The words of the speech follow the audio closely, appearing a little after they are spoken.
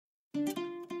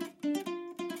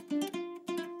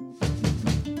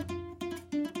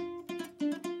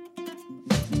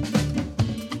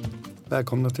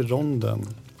Välkomna till Ronden,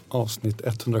 avsnitt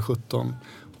 117.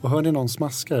 Och hör ni någon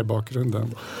smaskar i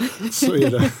bakgrunden så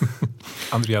är det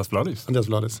Andreas Vladis.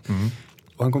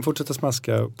 Och han kommer fortsätta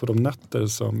smaska på de nötter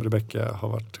som Rebecca har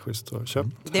varit schysst och köpt.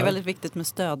 Det är väldigt viktigt med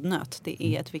stödnöt. Det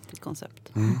är ett viktigt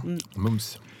koncept.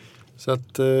 Mums. Så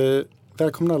att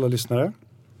välkomna alla lyssnare.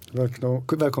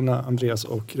 Välkomna Andreas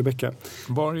och Rebecca.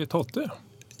 Var är Totte?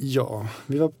 Ja,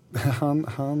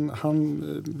 han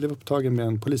blev upptagen med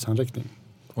en polishandräckning.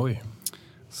 Oj.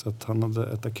 Så att han hade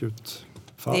ett akut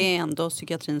fall. Det är ändå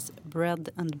psykiatrins bread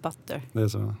and butter. Det är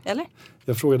så. Eller?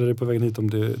 Jag frågade dig på vägen hit om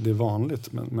det är vanligt,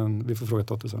 men vi får fråga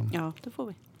Totte sen. Ja, det får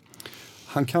vi.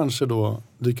 Han kanske då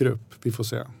dyker upp, vi får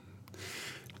se.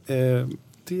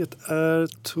 Det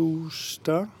är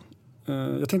torsdag.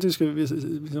 Jag tänkte vi skulle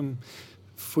liksom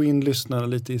få in lyssnarna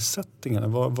lite i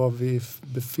settingen. Var vi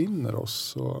befinner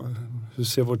oss och hur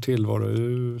ser vår tillvaro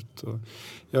ut. Och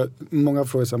många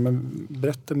frågar så här, men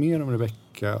berätta mer om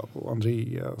Rebecca och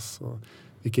Andreas. Och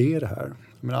vilka är det här?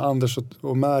 Men Anders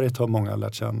och Märit har många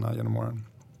lärt känna genom åren.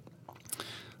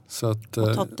 Så att,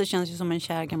 och Totte känns ju som en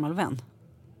kär gammal vän.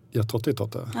 Ja, Totte är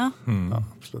Totte. Ja. Ja,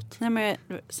 absolut. Nej, men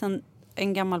sen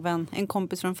en gammal vän, en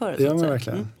kompis från förr. Ja, men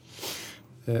verkligen.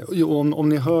 Om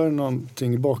ni hör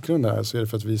någonting i bakgrunden här så är det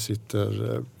för att vi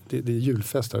sitter, det är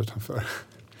julfest här utanför.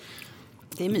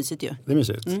 Det är mysigt ju. Det är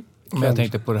mysigt. Men jag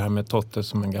tänkte på det här med Totte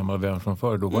som en gammal vän från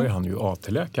förr. Då var ju han ju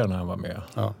AT-läkare när han var med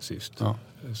sist. Ja.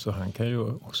 Så han kan ju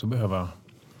också behöva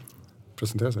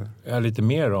presentera sig. Lite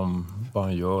mer om vad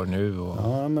han gör nu. Och...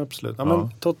 Ja, men absolut. Ja,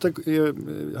 men Totte,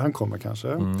 han kommer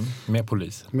kanske. Med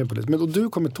polis. Men och du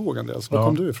kommer tåg, Andreas. Var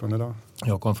kom du ifrån idag?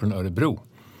 Jag kom från Örebro.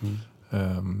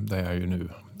 Där jag ju nu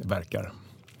verkar.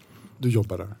 Du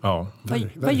jobbar där? Ja.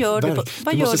 Vad gör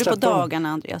du på dagarna,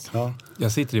 Andreas? Ja.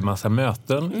 Jag sitter i massa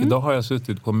möten. Idag har jag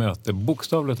suttit på möte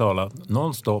bokstavligt talat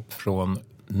nonstop från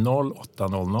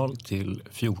 08.00 till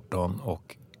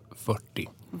 14.40.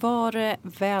 Var det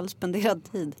väl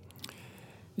spenderad tid?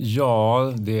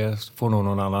 Ja, det får nog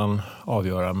någon annan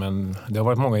avgöra. Men det har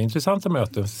varit många intressanta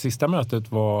möten. Sista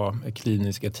mötet var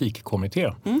klinisk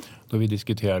etikkommitté. Då vi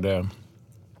diskuterade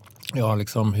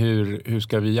liksom hur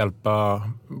ska vi hjälpa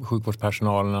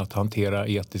sjukvårdspersonalen att hantera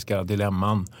etiska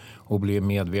dilemman och bli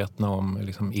medvetna om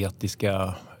liksom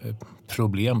etiska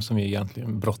problem som vi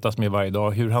egentligen brottas med varje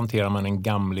dag. Hur hanterar man en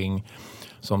gamling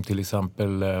som till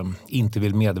exempel inte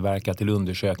vill medverka till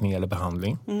undersökning eller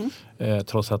behandling.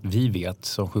 Trots att vi vet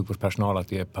som sjukvårdspersonal att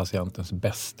det är patientens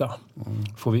bästa.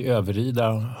 Får vi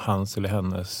överrida hans eller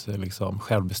hennes liksom,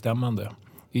 självbestämmande?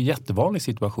 Det är en jättevanlig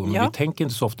situation, men vi tänker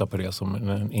inte så ofta på det som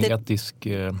en etisk...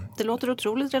 Det låter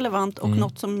otroligt relevant och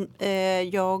något som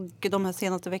jag de här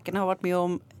senaste veckorna har varit med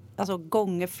om alltså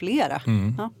gånger flera.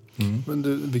 Ja.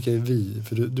 Men vilka är vi?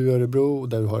 För du är Örebro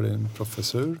där du har en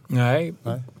professur? Nej.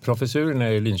 Professuren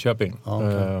är i Linköping.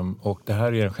 Okay. Och det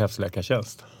här är en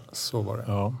chefsläkartjänst. Så var det.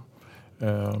 Ja.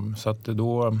 Så att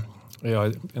då är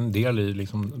jag en del i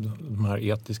liksom de här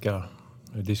etiska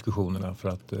diskussionerna för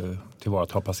att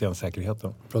tillvarata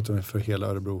patientsäkerheten. Pratar du för hela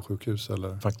Örebro sjukhus?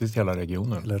 Eller? Faktiskt hela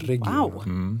regionen. Eller regionen.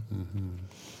 Wow.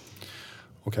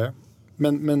 Okej.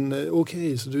 Men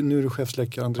okej, så nu är du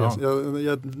chefsläkare Andreas. Ja.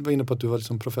 Jag var inne på att du var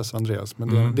liksom professor Andreas,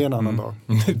 men det är en annan dag.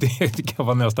 Det kan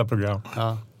vara nästa program.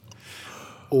 Ja.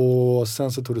 Och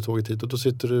sen så tog du tåget hit och då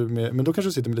sitter du med, men då kanske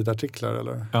du sitter med lite artiklar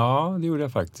eller? Ja, det gjorde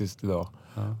jag faktiskt idag.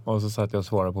 Ja. Och så satt jag och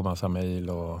svarade på massa mejl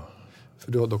och...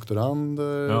 För du har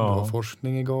doktorander, du har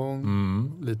forskning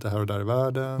igång, lite här och där i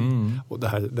världen. Och det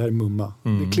här är mumma. Det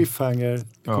är cliffhanger, vi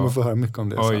kommer få höra mycket om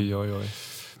det sen. Oj.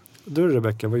 Du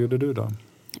Rebecca, vad gjorde du då?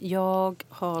 Jag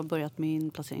har börjat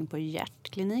min placering på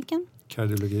hjärtkliniken.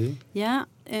 Kardiologi. Ja,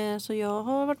 så jag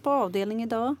har varit på avdelning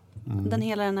idag.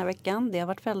 Hela den här veckan. Det har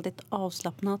varit väldigt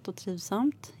avslappnat och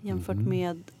trivsamt jämfört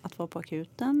med att vara på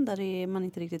akuten där man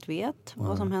inte riktigt vet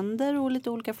vad som händer och lite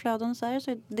olika flöden så här.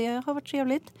 Så det har varit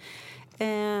trevligt. Vad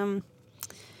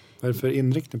är det för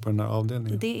inriktning på den här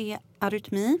avdelningen? Det är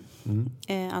arytmi,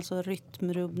 alltså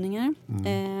rytmrubbningar.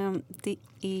 Det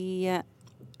är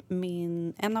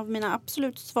en av mina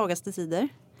absolut svagaste sidor.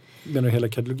 Menar du hela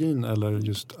kardiologin eller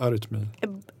just arytmi?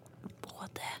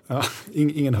 Både. Ja,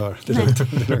 ingen hör. Det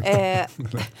är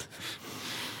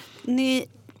lugnt.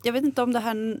 Jag vet inte om det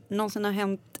här någonsin har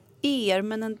hänt er,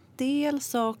 men en del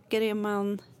saker är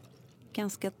man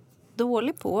ganska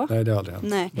dålig på. Nej, det har aldrig hänt.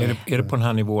 Nej. Är det på den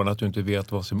här nivån att du inte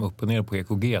vet vad som är upp och ner på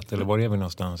EKG eller var är vi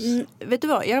någonstans? Vet du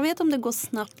vad? Jag vet om det går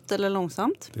snabbt eller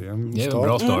långsamt. Det är en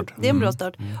bra start. Det är en bra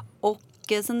start. Och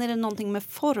sen är det någonting med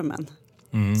formen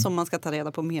som man ska ta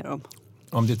reda på mer om.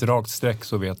 Om det är ett rakt streck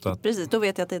så vet du att... Precis, då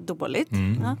vet jag att det är dåligt.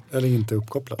 Ja. Eller inte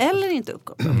uppkopplat.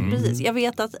 Precis, jag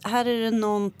vet att här är det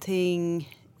någonting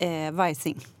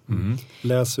vajsing.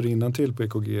 Läser du innantill på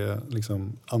EKG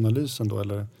liksom, analysen då?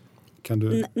 Eller kan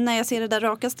du... När jag ser det där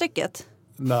raka strecket?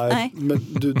 Nej, men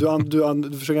du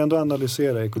försöker ändå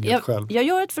analysera EKG själv. Jag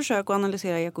gör ett försök att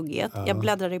analysera EKG. Ja. Jag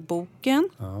bläddrar i boken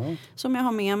som jag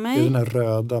har med mig. Det är den här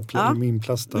röda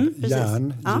inplastad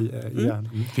järn.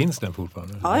 Finns den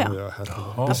fortfarande? Ja.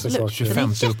 Absolut. 25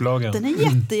 upplagan. Den är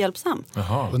jättehjälpsam.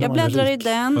 Jag bläddrar i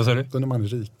den. Vad sa du? Då är man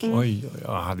rik. Oj,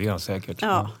 det är jag säkert.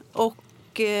 Ja, och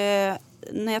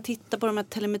när jag tittar på de här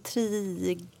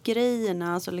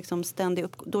telemetrigrejerna, alltså liksom ständig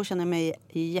då känner jag mig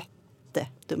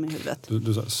jättedum i huvudet.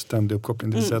 Du sa ständig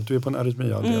uppkoppling, det vill säga att du är på en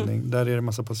arytmiavdelning. Där är det en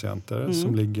massa patienter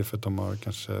som ligger för att de har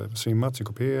kanske svimmat,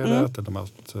 synkoperat eller de har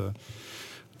haft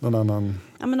någon annan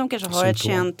men de kanske har ett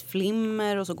känt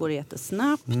flimmer och så går det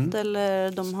jättesnabbt.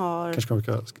 Eller de har...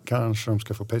 Kanske de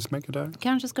ska få pacemaker där.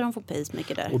 Kanske ska de få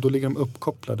pacemaker där. Och då ligger de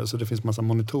uppkopplade så det finns massa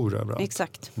monitorer överallt.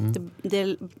 Exakt.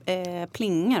 Det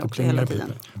plingar också hela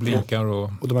tiden. Blinkar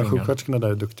och de här sjuksköterskorna där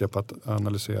är duktiga på att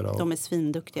analysera. De är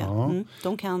svinduktiga.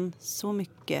 De kan så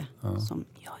mycket som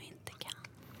jag inte kan.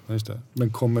 Just det.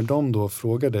 Men kommer de då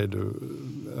fråga dig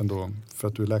ändå för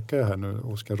att du är läkare här nu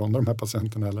och ska ronda de här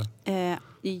patienterna eller?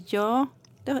 Ja,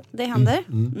 det händer.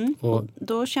 Och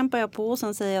då kämpar jag på och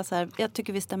sen säger jag så här, jag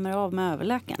tycker vi stämmer av med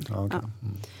överläkaren.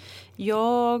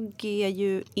 Jag är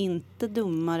ju inte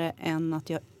dummare än att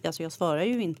jag svarar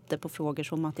ju inte på frågor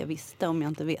som att jag visste om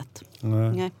jag inte vet.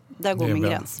 Nej, där går min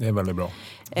gräns. Det är väldigt bra.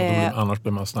 Annars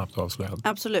blir man snabbt avslöjad.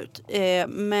 Absolut.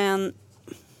 Men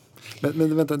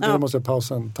vänta, där måste jag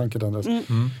pausa en tanke där.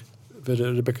 För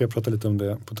Rebecka, jag pratade lite om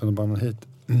det på tunnelbanan hit.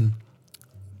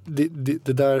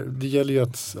 Det gäller ju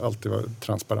att alltid vara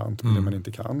transparent med det man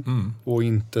inte kan. Och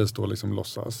inte stå liksom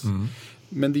låtsas.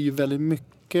 Men det är ju väldigt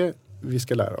mycket vi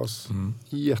ska lära oss.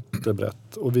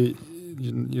 Jättebrett. Och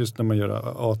just när man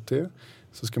gör AT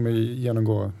så ska man ju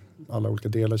genomgå alla olika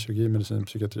delar, kirurgi, medicin,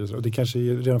 psykiatri. Och det kanske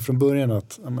är redan från början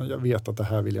att jag vet att det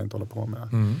här vill jag inte hålla på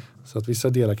med. Så att vissa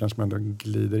delar kanske man ändå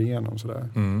glider igenom sådär.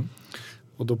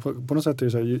 Och då på något sätt är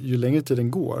det så här, ju längre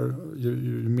tiden går,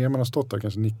 ju mer man har stått där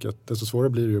kanske nickat, desto svårare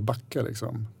blir det ju att backa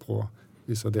liksom, på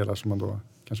vissa delar som man då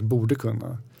kanske borde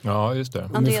kunna. Ja, just det.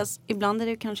 Andreas, ibland är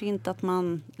det kanske inte att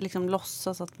man liksom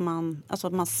låtsas att man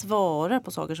svarar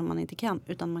på saker som man inte kan,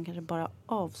 utan man kanske bara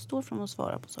avstår från att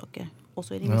svara på saker. Och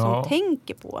så är det ingen som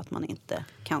tänker på att man inte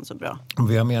kan så bra.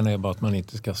 Vad jag menar är bara att man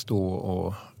inte ska stå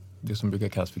och det som brukar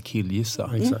kallas för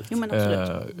killgissa.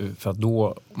 För att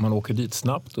då man åker dit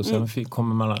snabbt och sen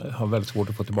kommer man ha väldigt svårt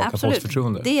att få tillbaka folks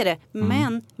förtroende. Det är det.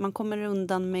 Men man kommer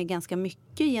undan med ganska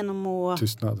mycket genom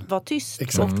att vara tyst.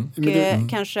 Exakt. Och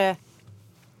kanske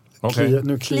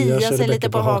nu kliar sig lite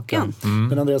på hakan. Mm.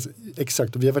 Men Andreas,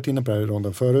 exakt, och vi har varit inne på det här i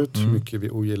ronden förut, hur mycket vi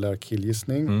ogillar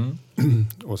killgissning.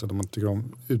 Oavsett om man tycker om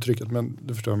uttrycket, men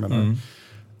du förstår vad jag menar.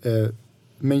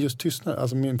 Men just tystnad,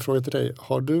 alltså min fråga till dig,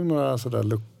 har du några sådär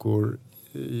luckor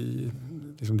i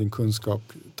liksom din kunskap?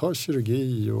 Ta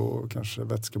kirurgi och kanske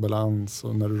vätskebalans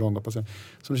och när du rondar patienter.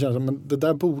 Som du känner, men det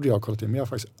där borde jag ha kollat in, men jag har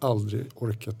faktiskt aldrig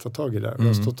orkat ta tag i det. Jag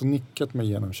har stått och nickat mig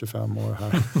igenom 25 år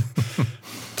här.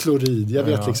 Klorid, jag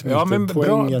vet liksom inte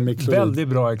poängen med klorid. Väldigt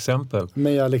bra exempel.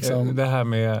 Men jag liksom det här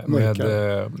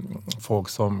med folk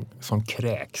som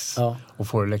kräks och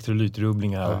får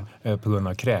elektrolytrubbningar på grund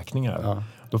av kräkningar.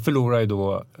 Då förlorar ju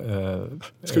då...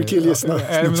 Ska du killgissna?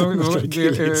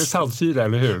 Saltsyra,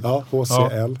 eller hur? Ja,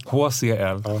 HCl.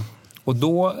 HCl. Ja. Och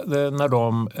då, när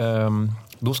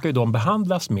då ska ju de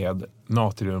behandlas med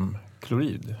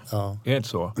natriumklorid. Ja. Är det inte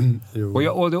så?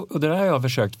 Och det där har jag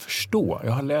försökt förstå.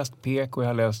 Jag har läst PEK och jag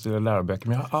har läst läroböcker,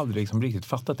 men jag har aldrig liksom riktigt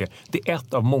fattat det. Det är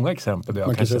ett av många exempel.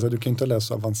 Man kan säga att du kan inte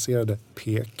läsa avancerade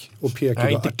PEK. Och PEK är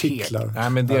inte artiklar. PEK. Nej,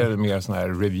 men det är mer såna här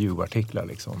review-artiklar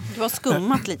liksom. Du har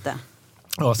skummat lite.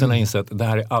 Ja, sen har jag insett att det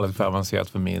här är alldeles för avancerat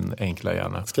för min enkla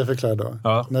hjärna. Ska jag förklara då?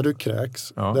 Ja. När du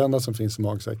kräks, det enda som finns i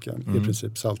magsäcken är i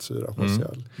princip saltsyra,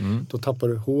 HCl. Då tappar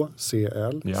du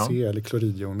HCl, Cl är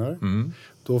kloridjoner.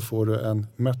 Då får du en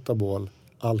metabol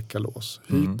alkalos.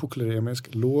 Hypokloremisk,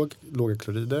 låga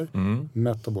klorider,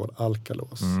 metabol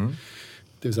alkalos.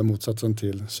 Det vill säga motsatsen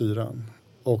till syran.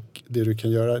 Och det du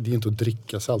kan göra, det är inte att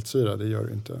dricka saltsyra, det gör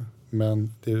du inte.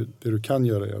 Men det du kan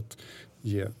göra är att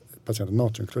ge patienten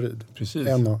natriumklorid. Precis.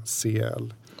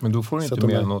 NaCl. Men då får du inte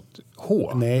med något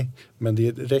H. Nej, men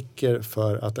det räcker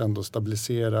för att ändå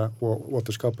stabilisera och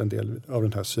återskapa en del av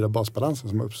den här syra-basbalansen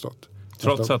som har uppstått.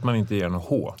 Trots att man inte ger något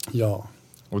H. Ja.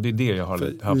 Och det är det jag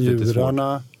har haft lite svårt.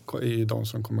 Njurarna är ju de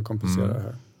som kommer kompensera det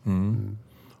här.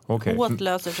 Okay. H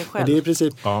löser sig själv. Men det är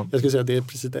precis, jag skulle säga, det är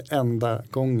precis det enda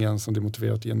gången som det är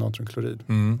motiverat att ge natriumklorid.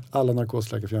 Alla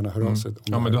narkosläkare får gärna höra av sig.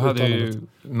 Ja, men då hade ju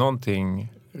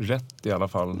någonting rätt i alla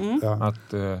fall. Ja.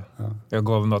 Att jag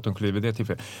gav Natomkliv vid det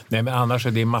tillfället. Nej, men annars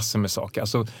är det massor med saker.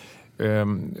 Alltså,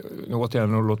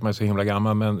 återigen, nu låter man så himla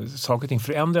gammal, men saker och ting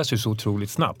förändras ju så otroligt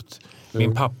snabbt.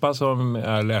 Min pappa som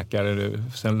är läkare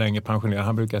sedan länge pensionerad,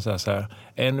 han brukar säga så här: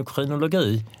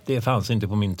 endokrinologi, det fanns inte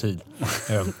på min tid.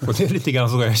 Och det är lite grann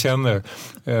så jag känner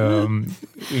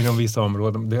inom vissa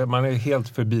områden. Man är helt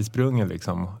förbisprungen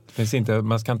liksom. Det finns inte,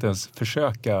 man ska inte ens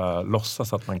försöka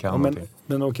låtsas att man kan någonting.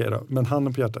 Men okej då, men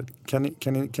handen på hjärtat. Kan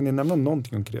ni nämna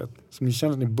någonting konkret som ni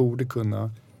känner att ni borde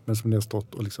kunna, men som ni har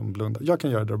stått och liksom blundat? Jag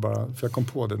kan göra det bara, för jag kom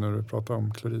på det när du pratade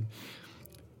om klorid.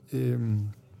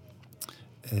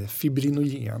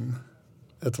 Fibrinogen,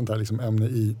 ett sånt här liksom ämne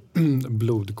i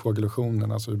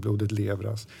blodkoagulationen, alltså hur blodet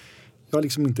levras. Jag har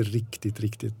liksom inte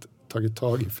riktigt tagit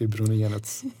tag i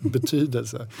fibrinogenets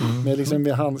betydelse. Men liksom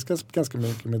vi handskas ganska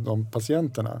mycket med de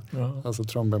patienterna. Ja. Alltså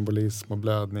tromboembolism och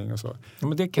blödning och så. Ja,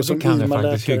 men det och kan jag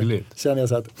faktiskt hyggligt. Känner jag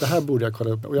så att det här borde jag kolla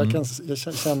upp. Och jag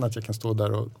känner att jag kan stå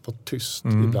där och vara tyst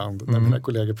ibland när mina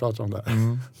kollegor pratar om det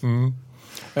här.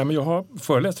 Ja, men jag har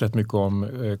föreläst rätt mycket om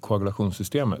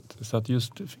koagulationssystemet. Så att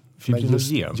just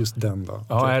fibrinogen. Just den då?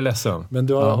 Ja, jag är ledsen. Men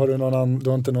du har, du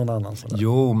har inte någon annan sån där?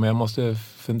 Jo, men jag måste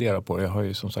fundera på det. Jag har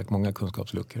ju som sagt många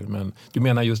kunskapsluckor. Men du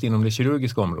menar just inom det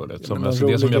kirurgiska området? Som, alltså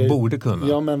det som jag borde kunna?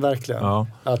 Ja, men verkligen. Ja.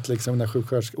 Att liksom när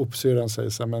opsyran säger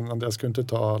så här, men jag skulle inte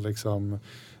ta liksom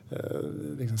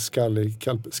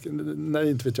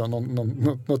nej, inte vet jag,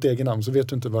 något egen namn, så vet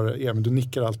du inte vad det är, men du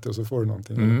nickar alltid och så får du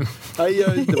någonting. Nej,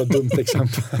 det var ett dumt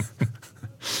exempel.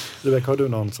 Rebecka, har du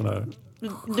någon sån här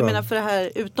Du menar för det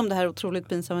här, utom det här otroligt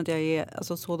pinsamt att jag är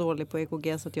alltså så dålig på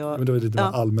EKG så att jag... Men då är det lite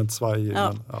allmänt svaj.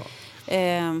 Ja.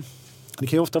 Det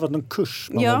kan ju ofta vara någon kurs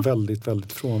man var väldigt,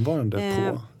 väldigt frånvarande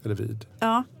på eller vid.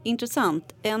 Ja,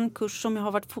 intressant. En kurs som jag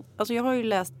har varit... Alltså jag har ju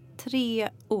läst 3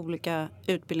 olika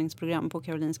utbildningsprogram på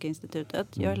Karolinska institutet.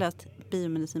 Jag har läst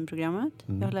biomedicinprogrammet.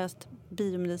 Jag har läst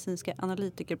biomedicinska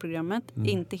analytikerprogrammet.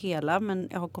 Inte hela, men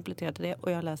jag har kompletterat det.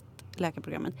 Och jag har läst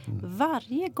läkarprogrammet.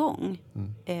 Varje gång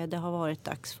det har varit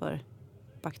dags för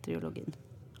bakteriologin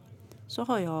så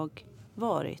har jag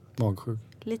varit magsjuk.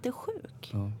 Lite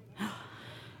sjuk. Ja.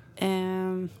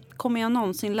 Kommer jag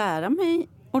någonsin lära mig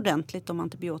ordentligt om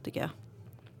antibiotika?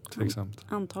 Tveksamt.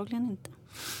 Antagligen inte.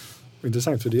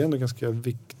 Intressant, för det är ändå ganska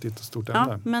viktigt och stort ämne.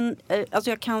 Ja, men alltså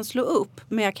jag kan slå upp,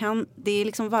 men det är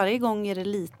liksom varje gång är det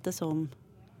lite som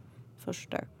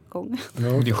första gången. Ja,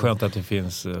 det är skönt att det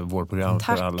finns vårdprogram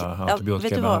för alla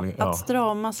antibiotikabehandlingar. Att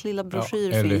Stramas lilla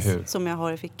broschyr finns som jag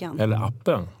har i fickan. Eller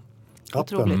appen.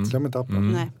 Glöm inte appen.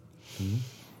 Nej.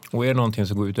 Och är det någonting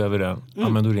som går utöver den,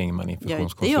 men då ringer man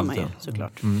infektionskonsulten. Ja, det gör man ju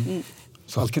såklart.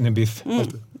 Salken är biff.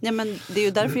 Ja, men det är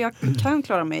ju därför jag kan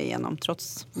klara mig igenom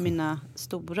trots mina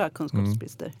stora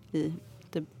kunskapsbrister i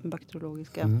det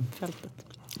bakteriologiska fältet.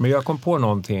 Men jag kom på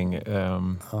någonting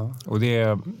och det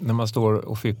är när man står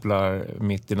och fipplar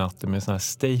mitt i natten med såna här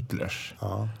staplers.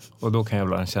 Och då kan jag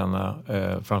ibland känna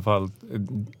framförallt...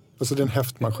 Alltså det är en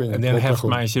häftmaskin. Det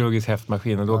är en kirurgisk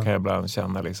häftmaskin och då kan jag ibland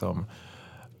känna liksom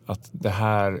att det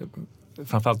här...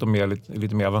 Framförallt de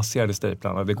lite mer avancerade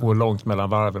staplarna. Det går långt mellan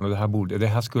varven och det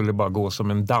här skulle bara gå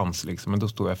som en dans liksom. Men då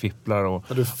står jag och fipplar och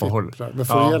håller. Men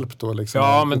får du hjälp då? Liksom,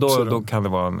 ja, men då kan det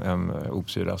vara en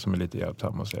opsyra som är lite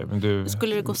hjälpsam. Men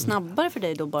skulle det gå snabbare för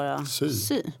dig då bara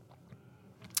sy?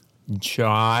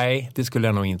 Nej, det skulle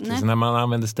jag nog inte. Så när man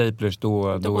använder staplers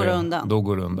då går det undan. Då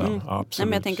går det undan. Ja, nej,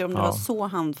 men jag tänker om det var så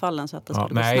handfallen så att det skulle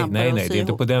gå snabbare. Nej, det är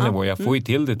inte på den nivån. Jag får ju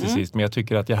till det till sist. Men jag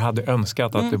tycker att jag hade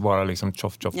önskat att det bara liksom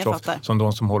tjoff. Som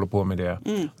de som håller på med det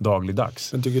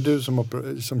dagligdags. Men tycker du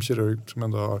som kirurg som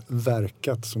ändå har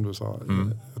verkat, som du sa,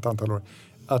 ett antal år,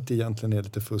 att det egentligen är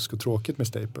lite fusk och tråkigt med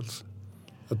staples?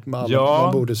 Att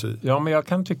man borde sy. Ja, men jag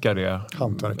kan tycka det.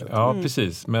 Hantverket. Ja,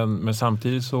 precis. Men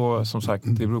samtidigt så, som sagt,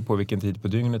 det beror på vilken tid på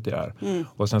dygnet det är.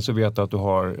 Och sen så vet du att du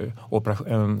har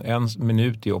en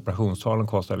minut i operationssalen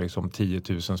kostar liksom 10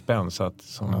 000 spänn. Så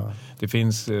att det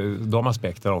finns de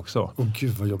aspekter också.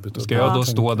 Gud vad jobbigt. Ska jag då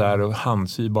stå där och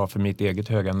handsy bara för mitt eget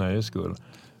höga nöjes skull?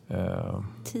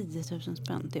 10 000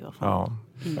 spänn, det var fan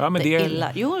men det är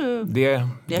illa. Jo,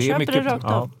 jag köper mycket, det rakt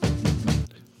av.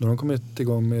 Nu har de kommit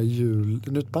igång med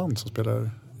ett nytt band som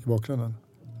spelar i bakgrunden.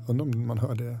 Undrar om man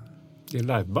hör det. Det är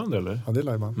liveband eller? Ja, det är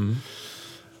liveband.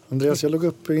 Andreas, jag låg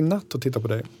upp i natt och tittade på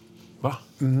dig. Va?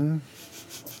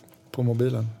 På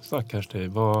mobilen. Stackars dig.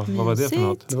 Vad var det för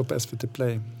något? Det var på SVT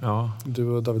Play. Ja. Du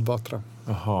och David Batra.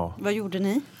 Jaha. Vad gjorde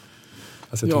ni?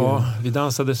 Alltså, vi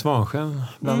dansade Svansjön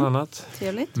bland annat.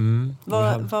 Trevligt.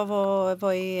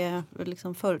 Vad är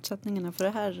liksom förutsättningarna för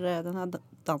den här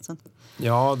dansen?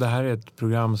 Ja, det här är ett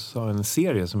program, en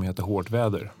serie som heter Hårt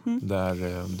väder.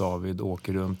 Där David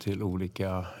åker runt till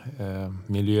olika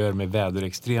miljöer med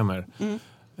väderextremer.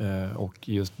 Och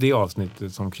just det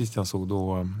avsnittet som Christian såg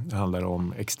då handlar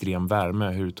om extrem värme.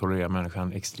 Hur tolererar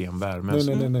människan extrem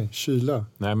värme? Nej. Kyla.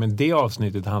 Nej, men det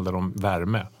avsnittet handlar om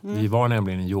värme. Vi var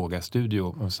nämligen i en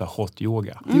yogastudio, en sån här hot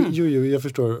yoga. Jo, jag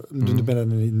förstår. Du menar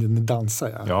när ni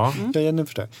dansar, ja. Ja. Jag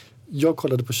förstår. Jag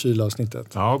kollade på kylavsnittet.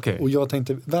 Ja, okej. Och jag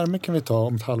tänkte, värme kan vi ta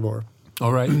om ett halvår.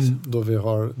 All right. Då vi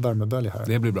har värmebölja här.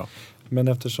 Det blir bra. Men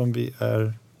eftersom vi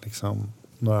är liksom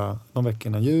någon vecka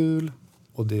innan jul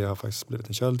och det har faktiskt blivit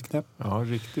en köldknäpp. Ja,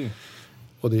 riktigt.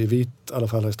 Och det är vitt i alla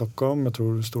fall här i Stockholm. Jag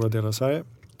tror stora delar av Sverige.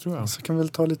 Tror jag. Så kan vi väl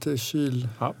ta lite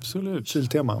Absolut.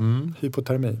 kyltema.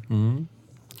 Hypotermi.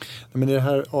 Men i det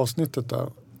här avsnittet då,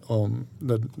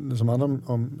 som handlar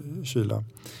om kyla.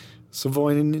 Så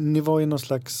ni var i någon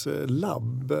slags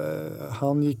labb.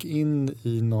 Han gick in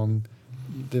i någon...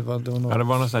 Det var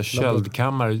någon sån här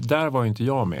köldkammare. Där var inte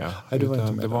jag med. Nej, du var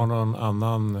inte med. Det var någon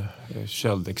annan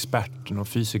köldexpert, någon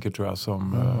fysiker tror jag,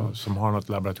 som har något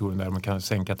laboratorium där man kan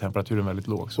sänka temperaturen väldigt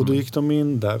lågt. Och då gick de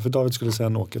in där, för David skulle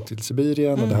sedan åka till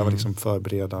Sibirien och det här var liksom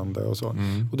förberedande och så.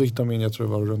 Och då gick de in, jag tror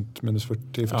det var runt minus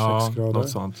 40-46 grader. Något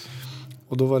sånt.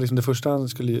 Och då var liksom det första han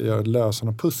skulle göra, lösa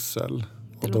någon pussel.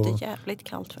 Det låter jävligt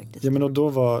kallt faktiskt. Ja, men och då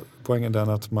var poängen den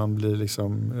att man blir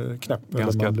liksom knäpp.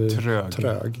 Ganska eller man blir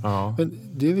trög. Ja. Men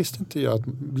det visste inte jag, att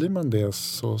blir man det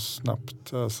så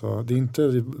snabbt? Alltså, det är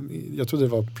inte, jag trodde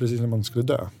det var precis när man skulle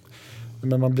dö.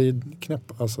 Men man blir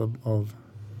knäpp alltså, av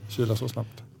kyla så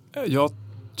snabbt. Jag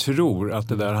tror att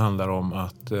det där handlar om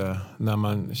att när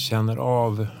man känner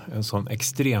av en sån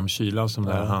extrem kyla som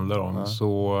det här handlar om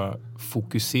så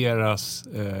fokuseras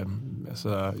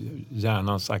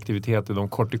hjärnans aktiviteter, de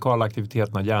kortikala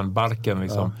aktiviteterna, hjärnbarken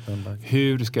liksom.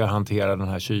 Hur ska jag hantera den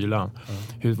här kylan?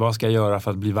 Vad ska jag göra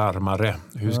för att bli varmare?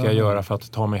 Hur ska jag göra för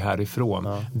att ta mig härifrån?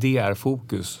 Det är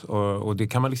fokus och det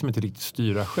kan man liksom inte riktigt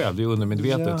styra själv, det är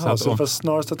undermedvetet. Så fast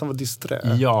snarast att han var disträ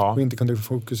och inte kunde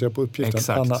fokusera på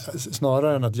uppgiften.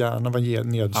 Snarare än att hjärnan var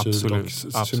nedkyld och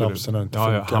synapserna inte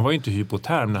funkar. Han var ju inte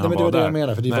hypoterm när han men var där. Det var det jag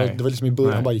menar, för det var liksom i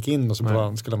början, han bara gick in och så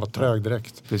skulle han vara trög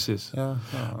direkt. Precis.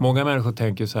 Många människor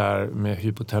tänker så här med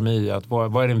hypotermi att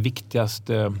vad är den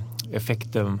viktigaste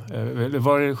effekten,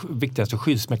 vad är den viktigaste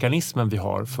skyddsmekanismen vi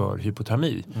har för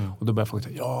hypotermi? Och då börjar folk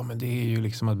säga, men det är ju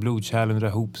liksom att blodkärlen drar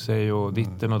ihop sig och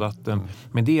ditten och datten.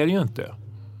 Men det är det ju inte.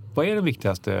 Vad är den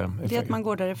viktigaste effekten? Det är att man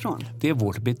går därifrån. Det är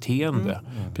vårt beteende.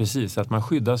 Precis, att man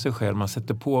skyddar sig själv. Man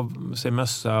sätter på sig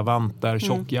mössa, vantar,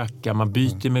 tjock jacka. Man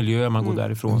byter miljö, man går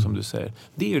därifrån som du säger.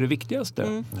 Det är ju det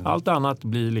viktigaste. Allt annat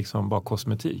blir liksom bara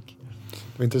kosmetik.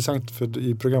 Det var intressant, för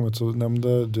i programmet så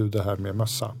nämnde du det här med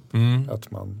mössa. Att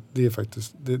det är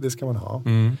faktiskt, det ska man ha.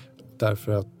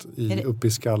 Därför att uppe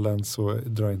i skallen så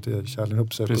drar inte kärlen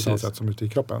upp sig på samma sätt som ute i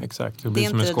kroppen. Exakt, det blir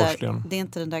som en skorsten. Det är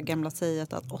inte det där gamla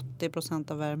säget att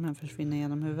 80% av värmen försvinner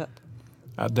genom huvudet.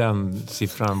 Ja, den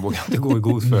siffran vågar inte gå i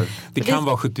god för. Det kan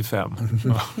vara 75.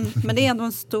 Men det är ändå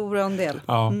en stor andel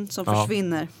som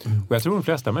försvinner. Och jag tror de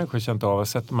flesta människor känt av att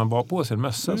sätter man bara på sig en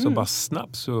mössa så bara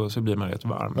snabbt så blir man rätt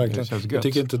varm. Jag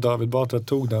tycker inte David Batra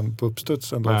tog den på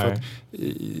uppstuds ändå. För att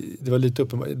det var lite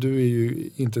uppenbart. Du är ju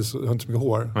har inte så mycket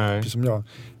hår, precis som jag.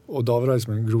 Och David har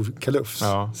liksom en grov kalufs.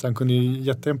 Så han kunde ju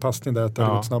gett en passning där att det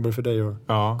hade gått snabbare för dig och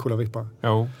kolla vippa.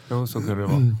 Jo, så kunde det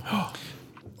vara.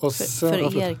 Och sen,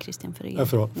 för er, Christian, för er. Ja,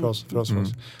 för oss.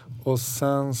 Och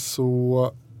sen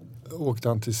så åkte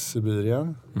han till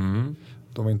Sibirien.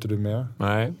 Då var inte du med.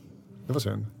 Nej. Det var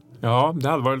synd. Ja, det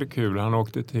hade varit kul. Han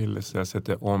åkte till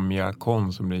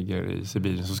Oymyakon som ligger i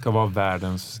Sibirien, som ska vara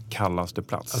världens kallaste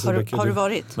plats. Alltså, har du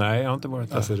varit? Nej, jag har inte varit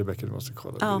där. Alltså Rebecka, du måste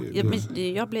kolla. Ja,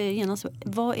 jag blev genast...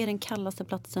 Vad är den kallaste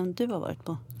platsen du har varit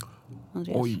på,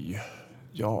 Andreas? Oj,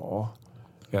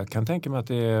 jag kan tänka mig att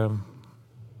det är...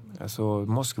 Alltså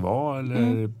Moskva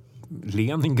eller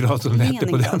Leningrad som det hette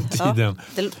på den tiden.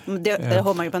 Det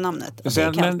har man ju på namnet.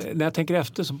 Sen, men när jag tänker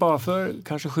efter så bara för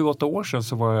kanske 7-8 år sedan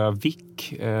så var jag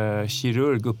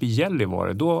kirurg uppe i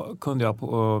Gällivare. Då kunde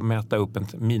jag mäta upp en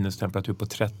minustemperatur på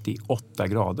 38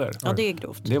 grader. Ja, det är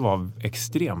grovt. Det var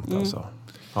extremt alltså.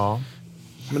 Ja.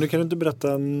 Men du kan inte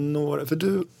berätta några... För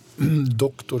du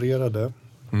doktorerade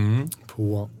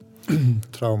på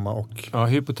trauma och... Ja,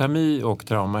 hypotermi och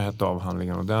trauma hette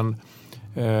avhandlingen. Och den,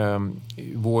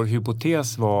 vår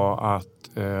hypotes var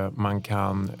att man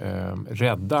kan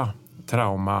rädda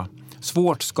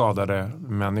svårt skadade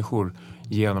människor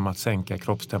genom att sänka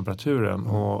kroppstemperaturen.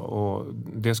 Och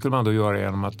det skulle man då göra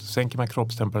genom att sänker man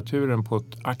kroppstemperaturen på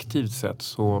ett aktivt sätt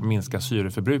så minskar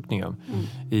syreförbrukningen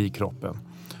i kroppen.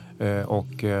 Och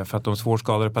för att de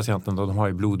svårskadade patienterna de har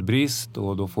ju blodbrist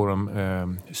och då får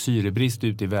de syrebrist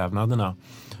ut i vävnaderna.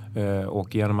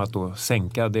 Och genom att då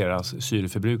sänka deras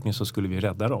syreförbrukning så skulle vi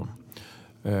rädda dem.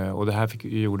 Och det här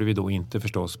gjorde vi då inte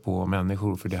förstås på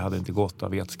människor för det hade inte gått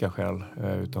av etiska skäl.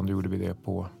 Utan då gjorde vi det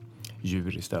på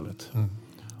djur istället.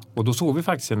 Och då såg vi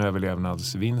faktiskt en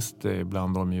överlevnadsvinst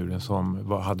bland de djuren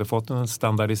som hade fått en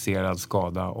standardiserad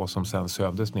skada och som sen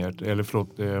sövdes ner. Eller förlåt,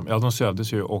 ja de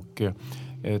sövdes ju och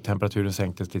temperaturen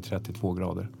sänktes till 32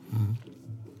 grader.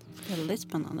 Väldigt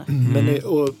spännande. Men,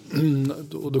 och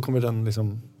då kommer den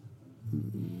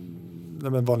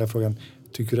vanliga frågan.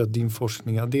 Tycker du att din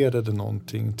forskning adderade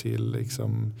någonting till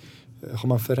liksom, har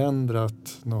man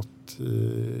förändrat något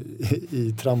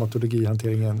i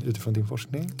traumatologihanteringen utifrån din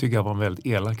forskning? Tycker jag var en väldigt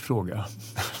elak fråga.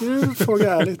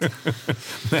 Fråga ärligt.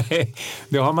 Nej,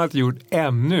 det har man inte gjort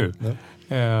ännu. Nej.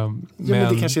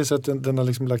 Men det kanske är så att den har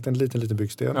liksom lagt en liten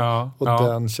byggsten och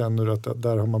den känner du att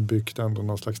där har man byggt ändå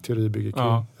någon slags teoribygge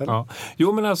kring. Ja.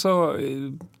 Jo men alltså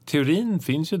teorin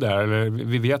finns ju där. Eller,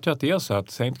 vi vet ju att det är så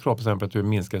att sänkt kroppstemperatur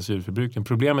minskar syreförbrukningen.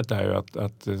 Problemet är ju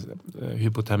att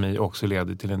hypotermi också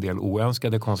leder till en del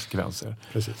oönskade konsekvenser.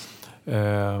 Precis.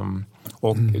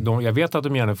 Och jag vet att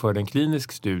de genomförde en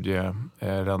klinisk studie,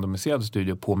 randomiserad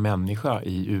studie på människa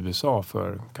i USA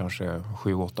för kanske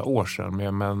 7-8 år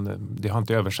sedan. Men det har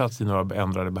inte översatts i några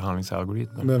ändrade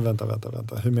behandlingsalgoritmer. Men vänta.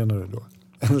 Hur menar du då?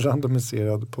 En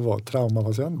randomiserad på vad?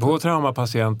 Traumapatienter? På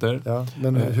traumapatienter. Ja,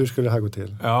 men hur skulle det här gå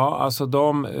till? Ja, alltså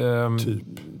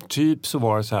typ så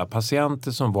var det så här.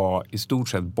 Patienter som var i stort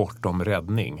sett bortom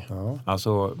räddning. Ja.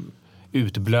 Alltså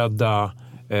utblödda,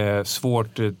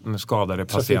 svårt skadade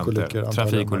patienter.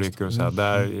 Trafikolyckor och så här,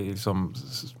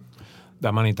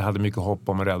 där man inte hade mycket hopp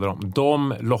om att rädda dem.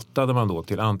 De lottade man då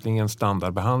till antingen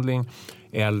standardbehandling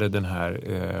eller den här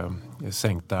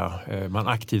man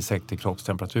aktivt sänkte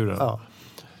kroppstemperaturen. Ja.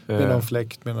 Med någon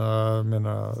fläkt, med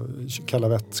några kalla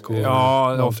vätskor?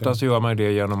 Ja, oftast gör man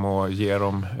det genom att ge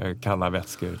dem kalla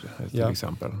vätskor till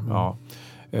exempel. Ja.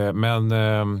 Men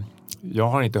jag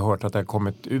har inte hört att det har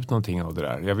kommit ut någonting av det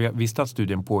där. Jag visste att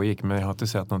studien pågick men jag har inte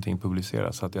sett någonting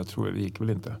publiceras så att jag tror det gick väl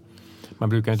inte. Man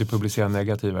brukar inte publicera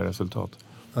negativa resultat.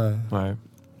 Nej.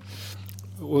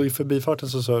 Och i förbifarten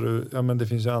så sa du att det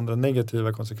finns ju andra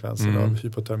negativa konsekvenser av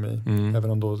hypotermi.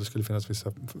 Även om då det skulle finnas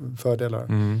vissa fördelar.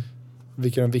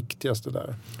 Vilka är de viktigaste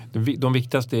där? De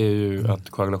viktigaste är ju att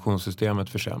koagulationssystemet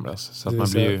försämras. Så att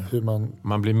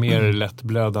man blir mer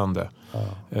lättblödande.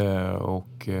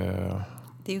 Och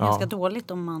det är ju ganska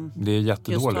dåligt om man det är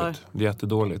jättedåligt. Det är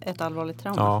jättedåligt. Ett allvarligt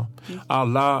trauma.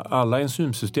 Ja. Alla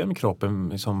enzymsystem i kroppen,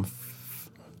 liksom,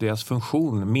 deras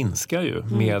funktion minskar ju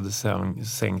med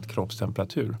sänkt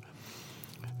kroppstemperatur.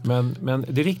 Men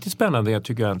det är riktigt spännande jag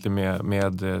tycker egentligen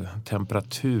med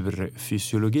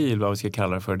temperaturfysiologi eller vad vi ska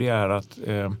kalla det för. Det är att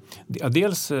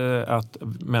dels att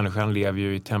människan lever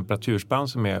ju i temperaturspann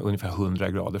som är ungefär 100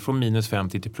 grader. Från minus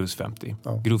 50 till plus 50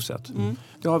 grovt sett.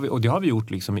 Det har vi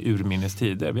gjort liksom i urminnes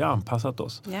tider. Vi har anpassat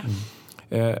oss.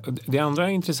 Det andra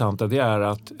intressanta det är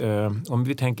att om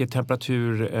vi tänker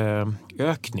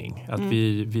temperaturökning, att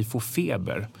vi får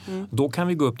feber, då kan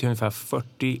vi gå upp till ungefär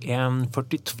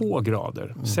 41-42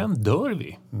 grader. Sen dör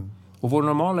vi. Och vår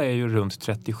normala är ju runt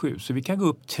 37. Så vi kan gå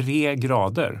upp 3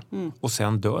 grader och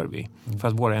sen dör vi. För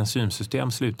att våra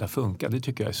enzymsystem slutar funka. Det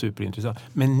tycker jag är superintressant.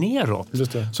 Men neråt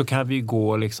så kan vi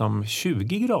gå liksom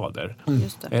 20 grader.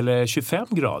 Eller 25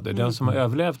 grader. Den som har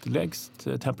överlevt lägst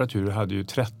temperatur hade ju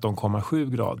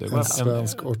 13,7 grader. En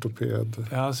svensk ortoped.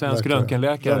 Ja, svensk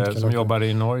röntgenläkare som jobbade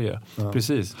i Norge. Ja.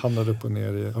 Precis. Hamnade upp och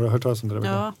ner. Har du hört talas om det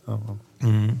där? Ja.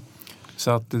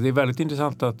 Så att det är väldigt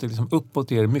intressant att det liksom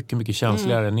uppåt är mycket, mycket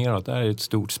känsligare än neråt. Det här är ett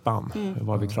stort spann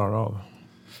vad vi klarar av.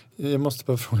 Jag måste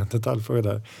bara fråga en detaljfråga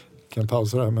där. Jag kan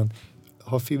pausa det här, men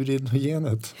har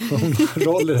fibrinogenet någon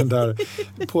roll i den där?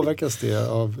 Påverkas det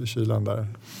av kylan där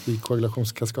i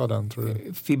koagulationskaskaden, tror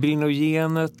du?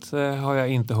 Fibrinogenet har jag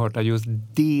inte hört att just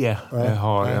det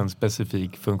har en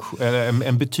specifik funktion, eller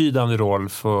en betydande roll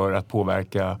för att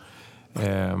påverka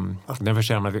den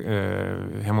försämrade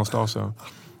hemostasen.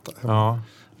 Ja.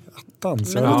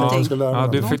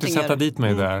 Du försökte sätta dit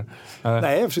mig där.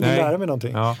 Nej, jag försökte lära mig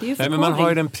någonting. Ja. Nej, men man har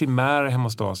ju den primära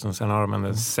hemostasen, sen har man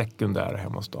den sekundära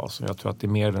hemostasen. Jag tror att det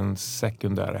är mer den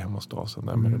sekundära hemostasen.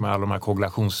 Med alla de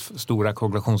här stora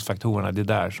koagulationsfaktorerna, det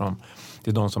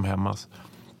är de som hämmas.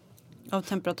 Av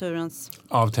temperaturens?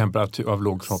 Av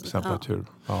låg kroppstemperatur.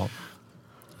 Ja.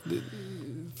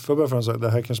 För bara från så, det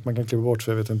här kanske man kan kliva bort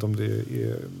för jag vet inte om det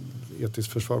är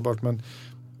etiskt försvarbart, men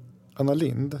Anna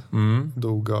Lindh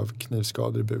dog av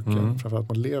knivskador i buken, framförallt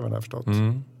mot levern har jag förstått.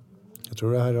 Jag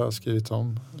tror det här har skrivits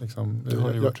om. Liksom.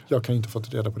 Jag kan inte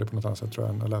fått reda på det på något annat sätt tror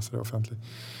jag än att läsa det offentligt.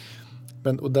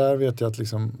 Och där vet jag att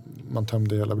liksom, man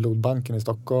tömde hela blodbanken i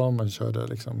Stockholm. Man körde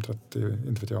liksom 30,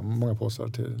 inte vet jag, många påsar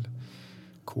till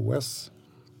KS.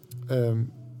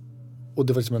 Och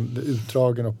det var liksom en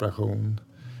utdragen operation.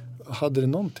 Hade det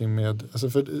någonting med... Alltså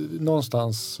för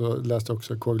någonstans så läste jag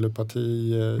också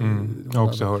koagulopati. Jag har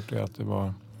också hört det, att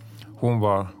hon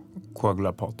var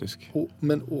koagulapatisk.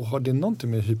 Och har det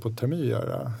någonting med hypotermi att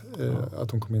göra?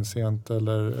 Att hon kom in sent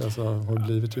eller alltså, har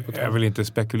blivit hypotermi? Jag vill inte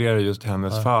spekulera just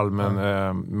hennes fall,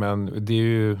 men det är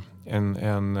ju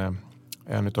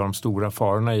en av de stora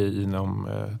farorna inom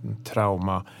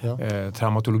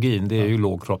traumatologin. Det är ju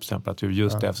låg kroppstemperatur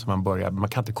just eftersom man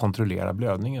kan inte kontrollera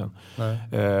blödningen.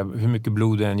 Hur mycket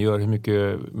blod du än gör,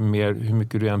 hur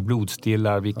mycket du än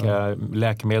blodstillar, vilka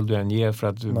läkemedel du än ger för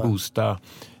att boosta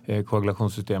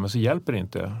koagulationssystemet, så hjälper det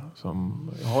inte.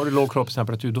 Har du låg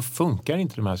kroppstemperatur, då funkar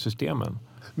inte de här systemen.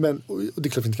 Men det är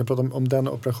klart vi inte kan prata om den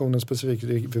operationen specifikt.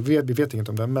 Vi vet inget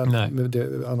om den, men det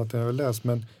är annat än jag har läst.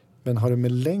 Men har det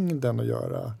med längden att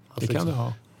göra? Det kan det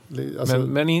ha.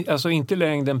 Men alltså inte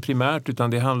längden primärt, utan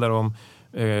det handlar om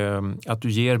att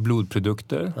du ger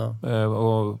blodprodukter.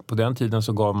 Och på den tiden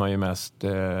så gav man ju mest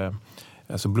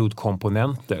alltså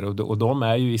blodkomponenter. Och de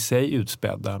är ju i sig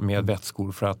utspädda med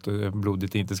vätskor för att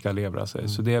blodet inte ska levra sig.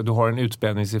 Så du har en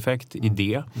utspädningseffekt i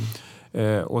det.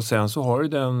 Och sen så har du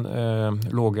den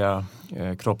låga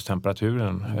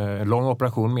kroppstemperaturen. En lång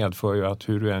operation medför ju att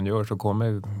hur du än gör så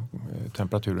kommer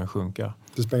temperaturen sjunka.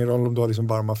 Det spelar ingen roll om du har liksom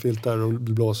varma filtar och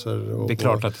blåser. Det är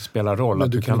klart att det spelar roll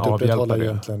att du kan avhjälpa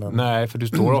det. Nej, för du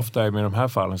står ofta med de här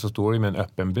fallen så står du med en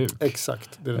öppen buk.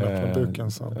 Exakt, det är den öppna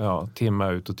buken. Timma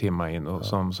ut och timma in och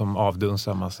som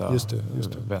avdunsar massa just det.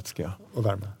 vätska. Och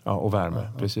värme. Ja, och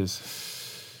värme, precis.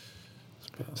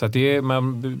 Så att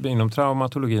inom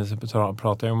traumatologin så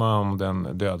pratar man om den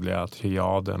dödliga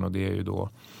triaden, och det är ju då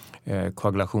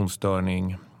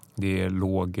koagulationsstörning, det är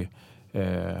låg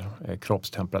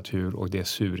kroppstemperatur och det är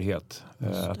surhet.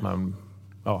 Att man,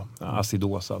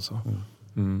 acidos alltså.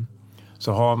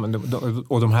 Så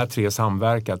och de här tre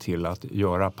samverkar till att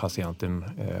göra patienten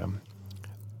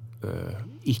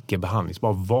icke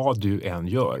behandlingsbar. Vad du än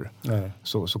gör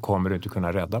så kommer du inte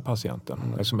kunna rädda patienten.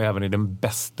 Som även i den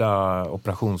bästa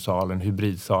operationssalen,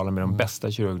 hybridsalen med de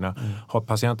bästa kirurgerna, har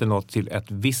patienten nått till ett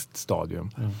visst stadium.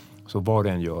 Så vad du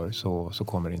än gör så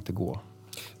kommer det inte gå.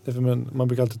 Men jag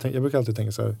brukar alltid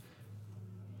tänka så här,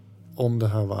 om det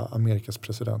här var Amerikas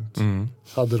president,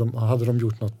 hade de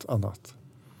gjort något annat?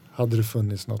 Hade det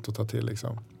funnits något att ta till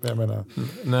liksom? Jag menar,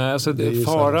 nej, alltså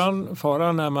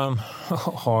faran när man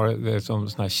har som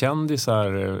såna här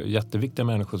kändisar, jätteviktiga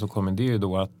människor som kommer, det är ju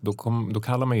då att då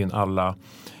kallar man in alla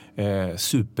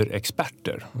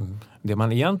superexperter. Det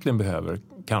man egentligen behöver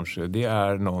kanske, det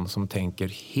är någon som tänker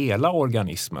hela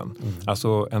organismen.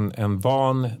 Alltså en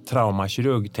van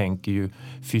traumakirurg tänker ju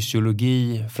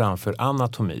fysiologi framför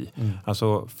anatomi.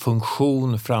 Alltså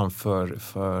funktion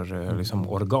framför liksom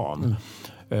organ.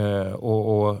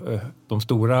 Och de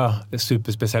stora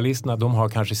superspecialisterna, de har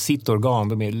kanske sitt organ,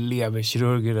 de är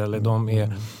leverkirurger eller de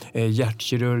är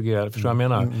hjärtkirurger, förstår vad jag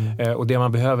menar? Och det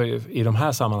man behöver i de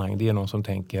här sammanhangen, det är någon som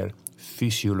tänker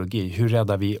fysiologi. Hur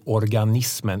räddar vi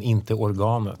organismen, inte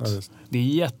organet? Ja, det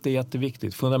är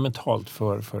jätteviktigt, fundamentalt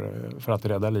för att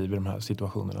rädda liv i de här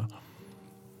situationerna.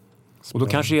 Och då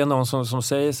kanske det är någon som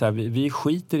säger så här, vi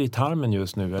skiter i tarmen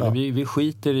just nu. Eller vi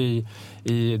skiter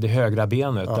i det högra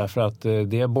benet därför att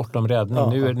det är bortom räddning.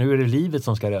 Nu är det livet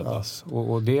som ska räddas.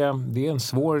 Och det är en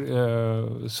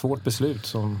svårt beslut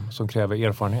som kräver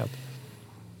erfarenhet.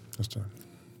 Just det.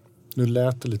 Nu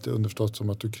lät det lite underförstått som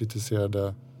att du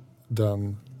kritiserade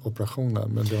den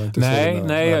operationen, men det var inte så.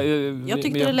 Jag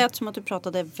tyckte det lät som att du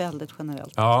pratade väldigt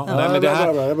generellt.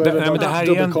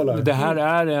 Det här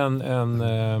är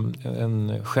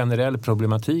en generell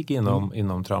problematik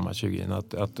inom traumakirurgin.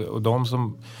 Och de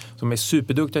som är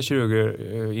superduktiga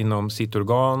kirurger inom sitt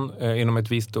organ, inom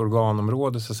ett visst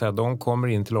organområde, så att säga, de kommer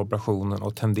in till operationen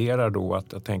och tenderar då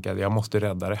att tänka att jag måste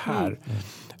rädda det här.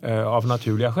 Av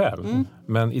naturliga skäl.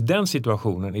 Men i den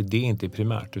situationen är det inte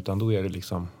primärt, utan då är det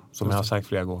liksom, som jag har sagt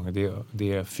flera gånger,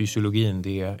 det är fysiologin,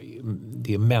 det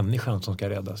är människan som ska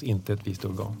räddas, inte ett visst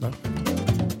organ. Nej.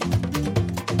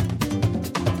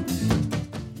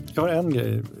 Jag har en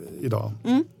grej idag.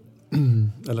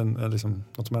 Eller liksom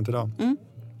något som hänt idag.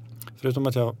 Förutom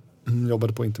att jag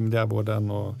jobbade på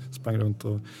intermediärvården och sprang runt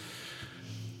och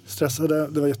stressade,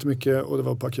 det var jättemycket och det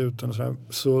var på akuten och sådär,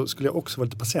 så skulle jag också vara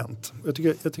lite patient.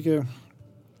 Jag tycker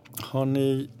har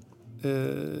ni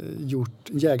gjort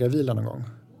jägarvila någon gång?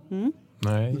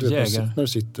 Nej, Du vet, när du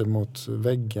sitter mot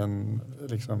väggen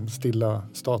liksom stilla,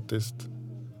 statiskt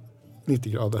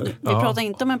 90 grader. Vi pratar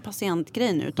inte om en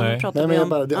patientgrej nu, utan vi pratar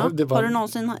har du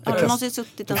någonsin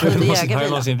suttit en stund i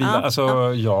jägarbil? Alltså,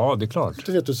 ja, det är klart.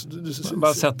 Du vet, du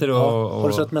bara sätter har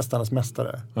du sett Mästarnas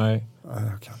mästare? Nej.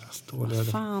 Jag kan dåliga.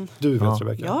 Fan. Du vet,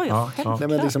 Rebecka. Ja, självklart. Nej,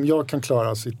 men liksom, jag kan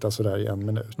klara att sitta så där i 1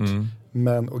 minut.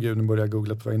 Men, gud, nu börjar jag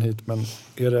googla på vägen hit. Men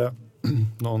är det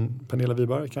någon Pernilla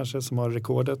Wiberg kanske som har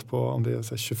rekordet på om det är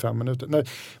så 25 minuter?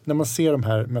 När man ser de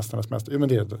här Mästarnas mästare, men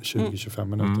det är 20-25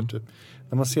 minuter typ.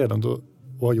 När man ser dem då,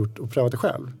 och har gjort och prövat det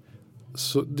själv,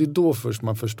 så det är då först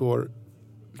man förstår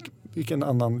vilken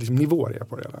annan liksom, nivå det är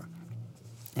på det hela.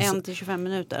 1-25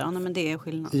 minuter, ja, men det är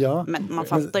skillnad. Ja, men man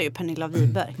fattar ju Pernilla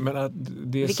Wiberg. Men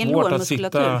det är vilken svårt att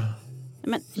sitta...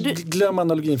 Men glöm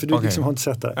analogin, för du liksom har inte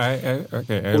sett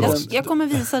det. Jag kommer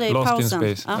visa dig i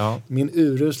pausen. Min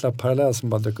urusla parallell som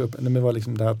bara dök upp, det var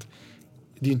liksom det att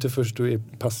det är inte först du är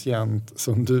patient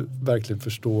som du verkligen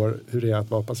förstår hur det är att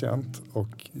vara patient, och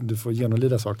du får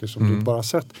genomlida saker som du bara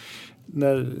sett.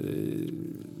 När,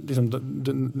 liksom,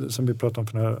 som vi pratade om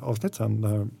för det här avsnittet sen,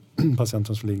 den här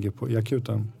patienten som ligger i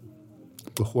akuten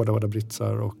på hårda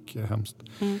britsar och hemskt.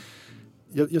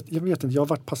 Jag vet inte, jag har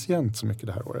varit patient så mycket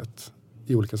det här året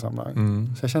i olika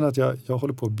sammanhang. Så jag känner att jag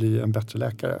håller på att bli en bättre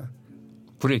läkare.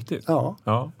 På riktigt?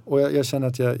 Ja. Och jag känner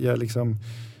att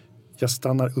jag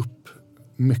stannar upp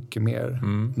mycket mer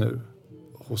nu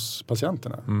hos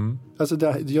patienterna. Alltså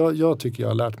jag tycker jag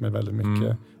har lärt mig väldigt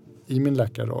mycket i min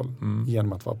läkarroll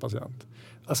genom att vara patient.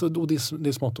 Alltså det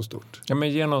är smått och stort. Ja,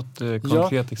 men ge något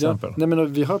konkret exempel. Ja. Nej,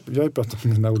 men vi har ju pratat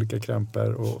om mina olika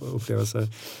krämpor och upplevelser.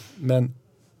 Men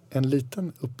en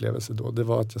liten upplevelse då, det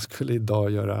var att jag skulle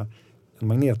idag göra en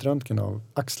magnetröntgen av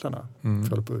axlarna. För att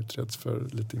hålla på att utreds för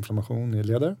lite inflammation i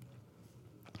leder.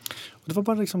 Och det var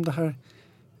bara liksom det här...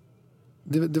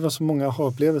 Det var så många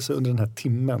aha-upplevelser under den här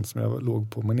timmen som jag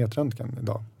låg på magnetröntgen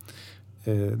idag.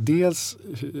 Dels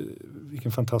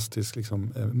vilken fantastisk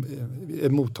liksom,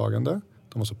 mottagande.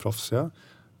 De var så proffsiga.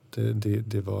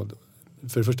 Det var,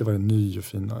 för det första var det en ny och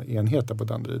fina enhet där på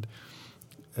Danderyd.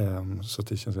 Så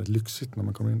det känns väldigt lyxigt när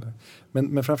man kommer in där.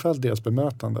 Men framförallt deras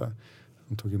bemötande.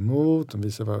 De tog emot, de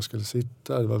visade var jag skulle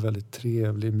sitta. Det var väldigt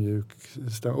trevlig, mjuk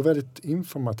stämning och väldigt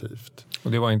informativt.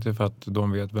 Och det var inte för att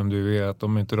de vet vem du är, att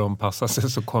om inte de passar sig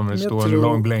så kommer det stå en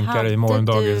lång blänkare i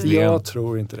morgondagens DN. Jag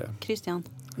tror inte det. Christian,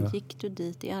 gick du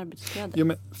dit i arbetskläder? Ja,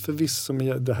 men förvisso,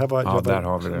 men det här var... Ja, där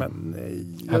har vi det. Men nej,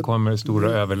 här kommer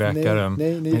stora överläkaren.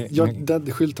 Nej.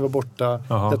 Den skylten var borta.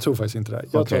 Aha. Jag tror faktiskt inte det.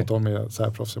 Jag tror att de är så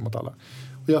här proffsiga mot alla.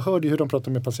 Och jag hörde hur de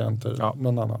pratade med patienter,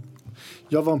 någon annan.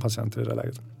 Jag var en patient i det där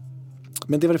läget.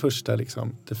 Men det var det första,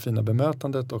 liksom, det fina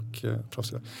bemötandet och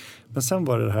proffsiga. Men sen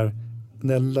var det här,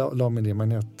 när jag la mig ner i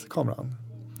magnetkameran.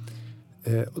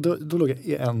 Och då låg jag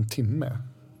i 1 timme.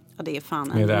 Ja, det är fan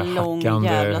med en lång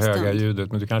jävla stund. Höga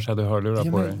ljudet, men du kanske hade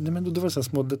hörlurar på dig. Nej, men då var det så här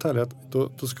små detaljer. Att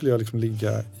då skulle jag liksom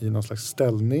ligga i någon slags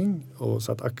ställning och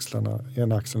så att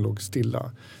ena axeln låg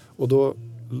stilla. Och då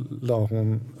la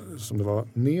hon, som det var,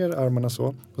 ner armarna så.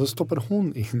 Och så stoppade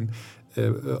hon in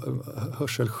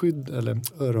hörselskydd eller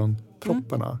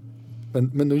öronpropparna.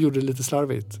 Men de gjorde det lite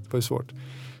slarvigt. Det var ju svårt.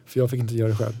 För jag fick inte göra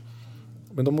det själv.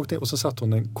 Men de åkte in och så satt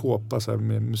hon en kåpa så här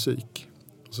med musik.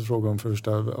 Och så frågade hon först,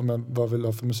 men vad vill du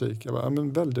ha för musik? Jag bara,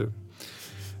 men väl du.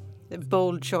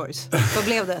 Bold choice. Vad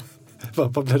blev det?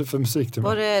 Vad blev det för musik till mig?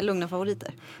 Var det lugna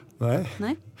favoriter?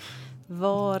 Nej.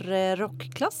 Var det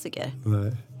rockklassiker?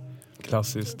 Nej.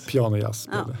 Klassiskt. Pianojazz.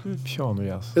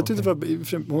 Pianojazz. Jag tyckte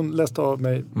hon läste av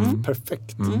mig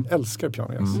perfekt. Älskar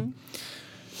pianojazz.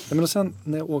 Men och sen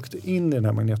när jag åkte in i den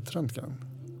här magnetröntgen,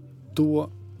 då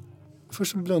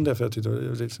först blundade jag för att jag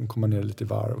tyckte liksom komma ner lite i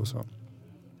varv och så.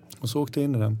 Och så åkte jag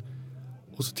in i den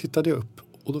och så tittade jag upp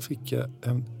och då fick jag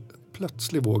en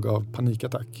plötslig våg av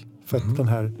panikattack. För att den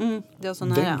här... det var så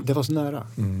nära. Det var så nära.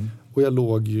 Och jag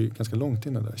låg ju ganska långt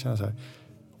inne där. Jag kände så här,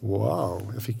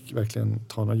 wow. Jag fick verkligen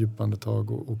ta några djupa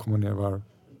andetag och komma ner var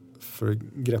för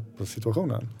grepp på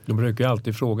situationen. De brukar ju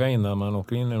alltid fråga innan man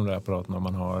åker in i de där apparaterna om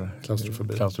man har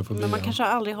klaustrofobi. Men man kanske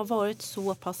aldrig har varit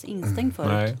så pass instängd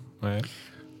förut. Nej.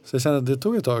 Så jag kände att det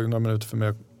tog ett tag, några minuter för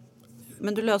mig.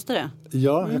 Men du löste det?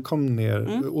 Ja, jag kom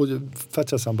ner. Och för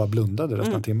att jag sen bara blundade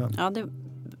resten av timmen. Ja, det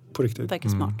på riktigt. Verkar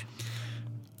smart.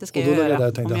 Det ska och då jag göra. Jag där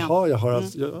och tänkte,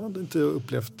 jag har inte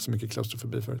upplevt så mycket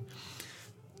klaustrofobi förut.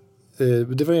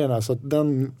 Det var ena, så att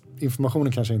den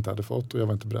informationen kanske jag inte hade fått och jag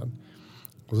var inte beredd.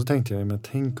 Och så tänkte jag, men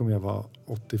tänk om jag var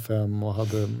 85 och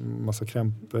hade massa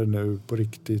krämpor nu på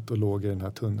riktigt och låg i den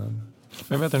här tunneln.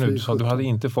 Men vänta nu, du sa att du hade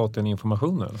inte fått den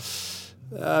informationen?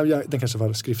 Den kanske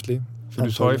var skriftlig. För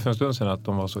du sa ju för en stund sedan att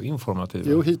de var så informativa.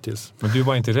 Jo, hittills. Men du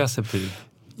var inte receptiv?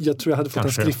 Jag tror jag hade fått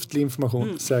Kanske. en skriftlig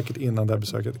information säkert innan det här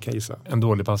besöket, kan jag gissa. En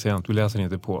dålig patient, du läser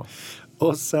inte på.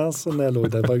 Och sen så när jag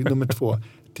låg där var nummer 2.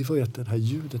 Det var ju att det här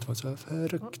ljudet var så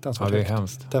fruktansvärt Ja, det är högt.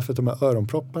 hemskt. Därför att de här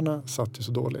öronpropparna satt ju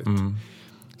så dåligt.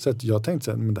 Så att jag tänkte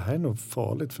så här, men det här är nog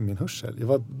farligt för min hörsel. Jag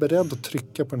var beredd att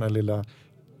trycka på den här lilla,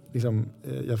 liksom,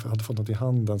 jag hade fått något i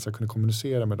handen så jag kunde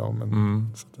kommunicera med dem,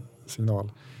 en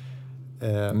signal.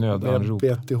 Men jag Nödanrop.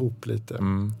 bet ihop lite.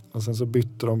 Och sen så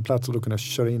bytte de plats och då kunde jag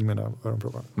köra in mina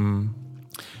öronproppar.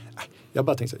 Jag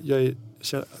bara tänkte så här,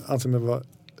 jag anser mig vara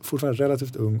fortfarande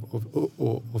relativt ung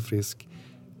och frisk.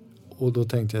 Och då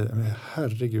tänkte jag, men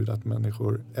herregud att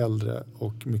människor äldre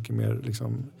och mycket mer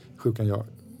liksom, sjuka än jag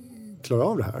klarar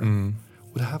av det här.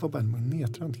 Och det här var bara en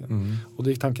magnetröntgen. Och då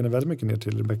gick tankarna väldigt mycket ner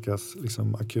till Rebeckas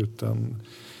liksom, akuten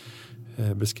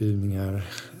beskrivningar.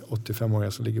 85-åringar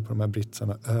som ligger på de här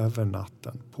britsarna över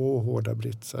natten. På hårda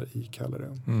britsar i kalla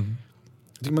regn.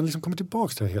 Man liksom kommer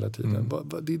tillbaka till det hela tiden.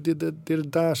 Det är det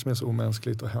där som är så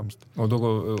omänskligt och hemskt. Och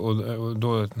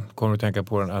då kommer du tänka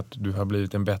på att du har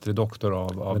blivit en bättre doktor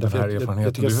av den här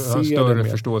erfarenheten. Du har större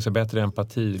förståelse, bättre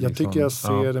empati. Jag liksom. tycker jag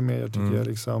ser det mer. Jag tycker jag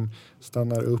liksom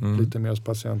stannar upp lite mer hos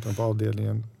patienten på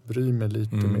avdelningen. Bryr mig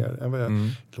lite mer. Än vad det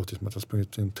låter som att jag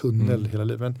sprungit i en tunnel hela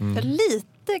livet.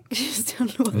 Lite, Christian,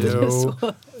 låter det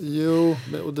så. Jo,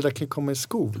 och det där kan komma i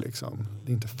skov liksom.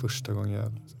 Det är inte första gången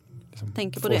jag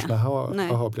tänker på det.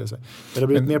 Aha-upplevelser. Det har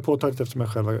blivit mer påtagligt eftersom jag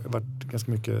själv har varit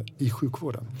ganska mycket i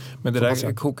sjukvården. Men det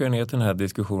där kokar ner till den här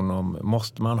diskussionen om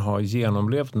måste man ha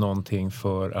genomlevt någonting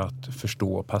för att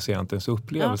förstå patientens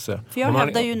upplevelse? Ja, för jag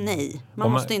hävdar ju nej.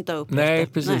 Man måste inte ha upplevt det. Nej,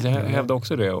 precis. Jag hävdar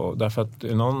också det. Och därför att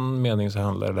i någon mening så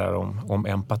handlar det där om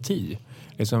empati.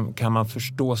 Liksom, kan man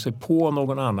förstå sig på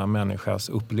någon annan människas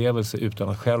upplevelse utan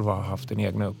att själv ha haft den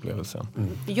egna upplevelsen?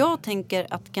 Jag tänker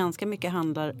att ganska mycket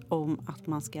handlar om att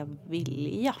man ska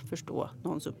vilja förstå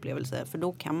någons upplevelse. För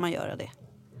då kan man göra det.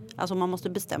 Alltså man måste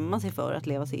bestämma sig för att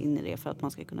leva sig in i det för att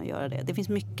man ska kunna göra det. Det finns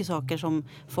mycket saker som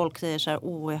folk säger så här,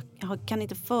 jag kan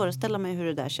inte föreställa mig hur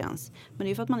det där känns. Men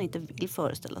det är för att man inte vill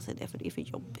föreställa sig det, för det är för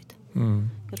jobbigt.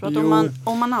 Jag tror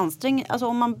att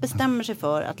om man bestämmer sig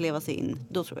för att leva sig in,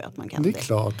 då tror jag att man kan det. Det är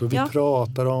klart, och vi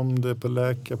pratar om det på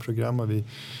läkarprogram och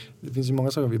det finns ju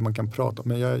många saker man kan prata om,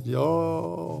 men jag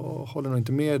håller nog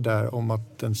inte med där om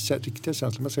att den riktiga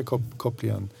känslomässiga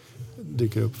kopplingen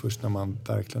dyker upp först när man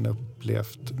verkligen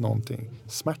upplevt någonting.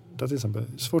 Smärta till exempel.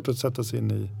 Svårt att sätta sig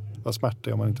in i vad smärta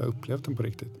är om man inte har upplevt den på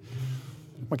riktigt.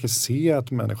 Man kan se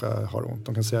att en människa har ont.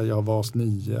 De kan säga jag har VAS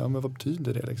 9. Ja, men vad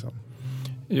betyder det liksom?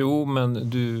 Jo, men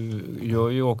du gör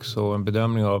ju också en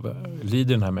bedömning av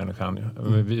lider den här människan.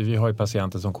 Vi har ju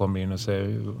patienter som kommer in och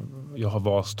säger jag har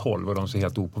VAS 12 och de ser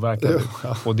helt opåverkade ut.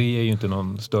 Och det är ju inte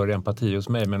någon större empati hos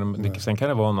mig. Men sen kan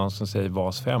det vara någon som säger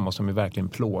VAS 5 och som är verkligen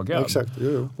plågad. Exakt,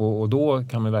 jo. Och då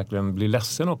kan man verkligen bli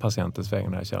ledsen av patientens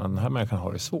vägnar och känna att den här människan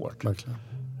har det svårt. Verkligen.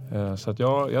 Så att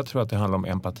jag tror att det handlar om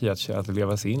empati, att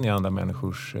leva sig in i andra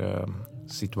människors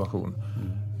situation.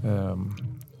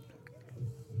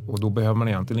 Och då behöver man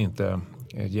egentligen inte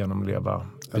genomleva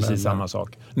precis samma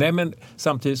sak. Nej, men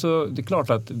samtidigt så det är klart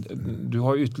att du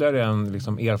har ytterligare en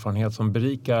liksom, erfarenhet som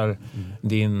berikar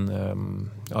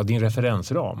din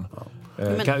referensram.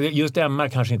 Just MR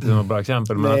kanske inte är något bra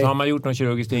exempel, men att har man gjort någon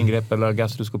kirurgiskt ingrepp eller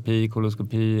gastroskopi,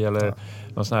 koloskopi eller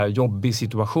någon sån här jobbig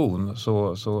situation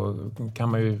så kan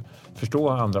man ju förstå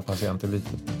andra patienter lite.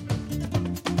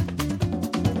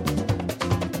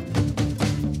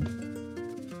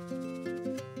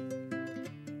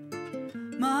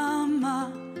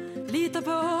 Mamma, lita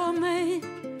på mig.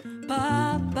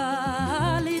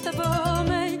 Pappa, lita på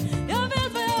mig. Jag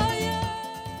vet vad jag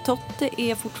gör. Totte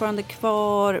är fortfarande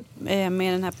kvar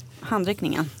med den här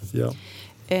handräckningen. Ja.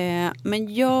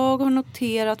 Men jag har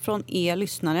noterat från er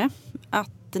lyssnare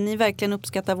att ni verkligen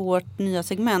uppskattar vårt nya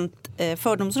segment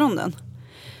Fördomsronden.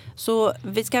 Så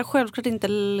vi ska självklart inte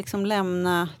liksom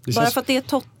lämna bara för att det är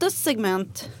Tottes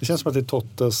segment. Det känns som att det är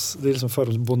Tottes, det är liksom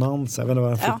fördomsbonanza. Jag vet inte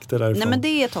vad han fick det därifrån. Nej, men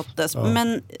det är Tottes. Ja.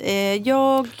 Men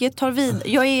jag tar vid.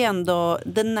 Jag är ändå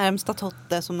den närmsta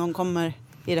Totte som någon kommer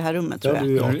i det här rummet, tror jag.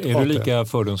 Är du lika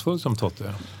fördomsfull som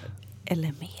Totte?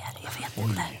 Eller mer, jag vet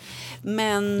inte.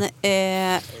 Men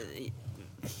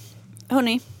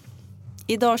hörni,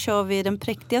 idag kör vi den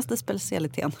präktigaste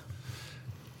specialiteten.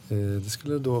 Det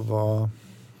skulle då vara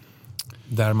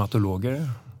dermatologer.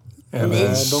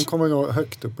 De kommer nog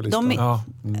högt upp på listan.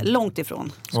 De är långt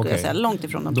ifrån, skulle jag säga. Långt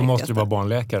ifrån de präktigaste. Då måste det vara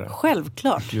barnläkare.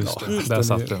 Självklart. Just det, där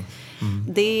satt den.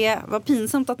 Det var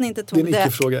pinsamt att ni inte tog det. Det är en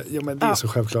icke-fråga. Ja, men det är så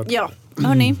självklart. Ja,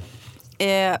 hörni.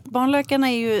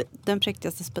 Barnläkarna är ju den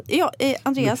präktigaste...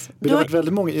 Andreas, Men det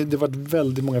har varit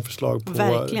väldigt många förslag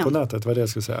på nätet, vad det jag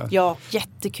skulle säga. Ja,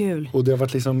 jättekul. Och det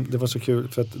var så kul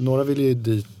för att några ville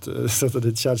ju sätta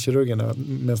dit kärlkirurgerna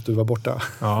medan du var borta.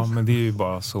 Ja, men det är ju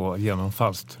bara så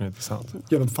genomfalskt, det är inte sant.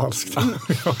 Genomfalskt.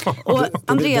 Och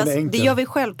Andreas, den är det gör vi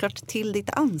självklart till ditt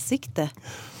ansikte.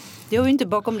 Det gör vi inte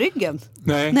bakom ryggen.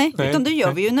 Nej, utan det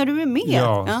gör vi ju när du är med.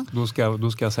 Ja.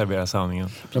 Då ska jag servera sanningen.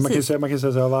 Men man kan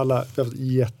säga så av alla, vi har haft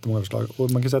jättemånga förslag.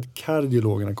 Och man kan säga att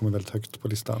kardiologerna kommer väldigt högt på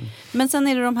listan. Men sen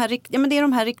är det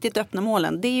de här riktigt öppna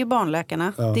målen. Det är ju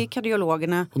barnläkarna, det är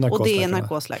kardiologerna och det är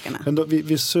narkosläkarna. Men då,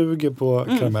 vi suger på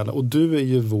karamellen. Och du är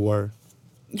ju vår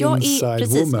inside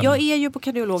woman. Jag är ju på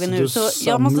kardiologen nu så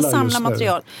jag måste samla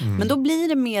material. Men då blir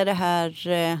det mer det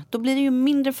här, då blir det ju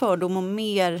mindre fördom och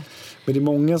mer... Men det är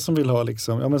många som vill ha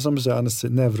liksom, som du säger,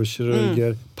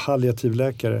 neurokirurger,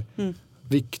 palliativläkare.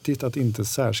 Viktigt att inte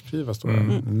särskrivas då.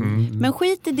 Men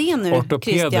skit i det nu,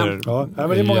 Christian. Ja, men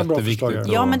det är många bra förslag.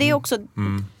 Ja, men det är också...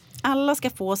 Alla ska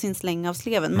få sin släng av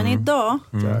sleven. Men idag,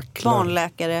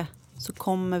 barnläkare, så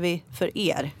kommer vi för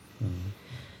er.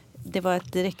 Det var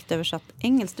ett direkt översatt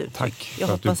engelskt uttryck. Tack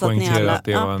för att du poängterade att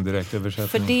det var en direkt översättning.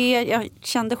 För det, jag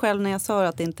kände själv när jag sa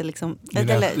att det inte liksom...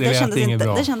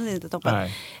 Det kändes inte toppen.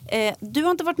 Du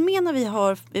har inte varit med när vi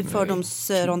har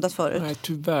fördomsrondat förut. Nej,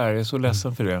 tyvärr. Jag är så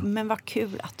ledsen för det. Men vad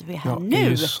kul att du är här nu. Jag är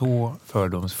ju så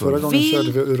fördomsfull. Förra gången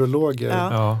körde vi urologer.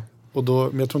 Ja. Och då,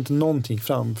 men jag tror inte någonting gick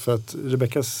fram för att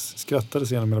Rebecca skrattade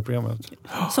sig igenom hela programmet.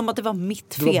 Som att det var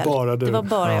mitt fel. Det var bara du. Det var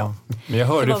bara jag. Men jag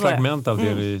hörde fragment av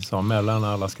det vi sa mellan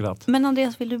alla skratt. Men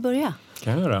Andreas, vill du börja?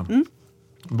 Kan jag göra?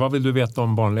 Vad vill du veta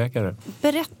om barnläkare?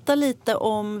 Berätta lite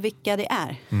om vilka det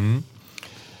är.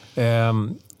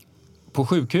 På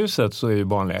sjukhuset så är ju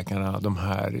barnläkarna de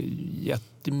här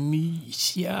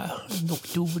jättemysiga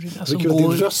doktorerna som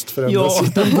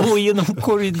går genom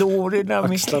korridorerna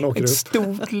med ett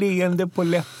stort leende på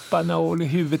läpparna och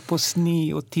huvudet på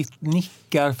sne och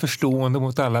nickar förstående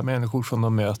mot alla människor som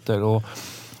de möter.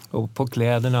 Och på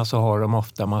kläderna så har de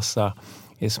ofta massa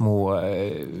små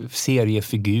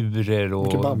seriefigurer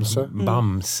och Bamse.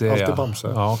 Alltid Bamse.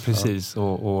 Ja, precis.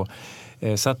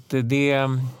 Så att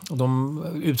de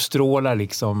utstrålar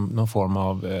liksom någon form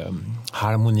av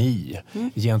harmoni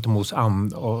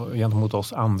gentemot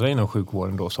oss andra inom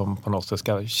sjukvården då, som på något sätt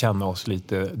ska känna oss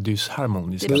lite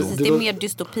dysharmoniska. Det är mer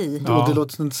dystopi. Ja. Det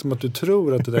låter inte som att du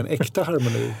tror att det är en äkta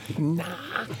harmoni. Nej.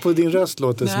 På din röst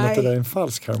låter det som att det är en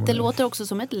falsk harmoni. Det låter också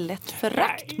som ett lätt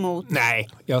förakt mot... Nej,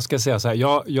 jag ska säga så här.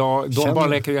 De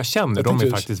barnläkare jag känner, de är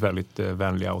faktiskt väldigt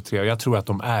vänliga och trevliga. Jag tror att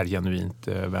de är genuint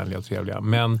vänliga och trevliga.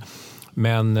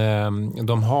 Men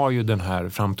de har ju den här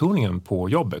framtoningen på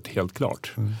jobbet, helt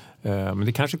klart. Men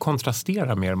det kanske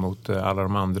kontrasterar mer mot alla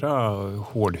de andra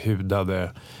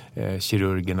hårdhudade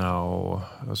kirurgerna och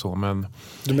så. Men...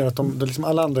 Du menar att liksom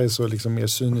alla andra är så liksom mer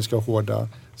cyniska och hårda,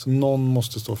 så någon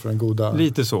måste stå för den goda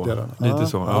lite så. delen?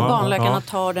 Så. Och barnläkarna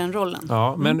tar den rollen.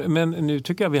 Ja, men nu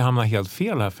tycker jag vi hamnar helt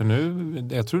fel här, för nu,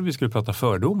 jag tror vi skulle prata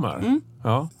fördomar.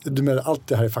 Ja. Du menar allt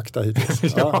det här är fakta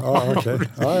hittills? Okay.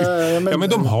 Men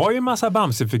de har ju en massa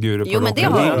Bamsefigurer på men det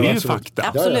är ju fakta.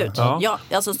 Absolut. Ja,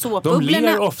 alltså såpbubblorna. De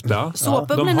ler ofta.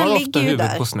 Såpbubblorna de har ofta ligger ju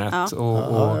huvudet där. på snett.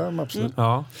 Absolut.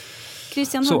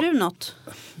 Christian, har du något?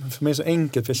 För mig är det så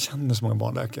enkelt, för jag känner så många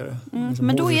barnläkare.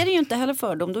 Men då är det ju inte heller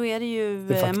fördom, då är det ju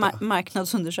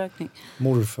marknadsundersökning.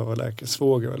 Morfar var läkare,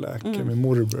 svåger var läkare, min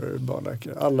morbror är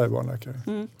barnläkare. Alla är barnläkare.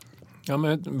 Ja,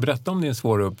 men berätta om din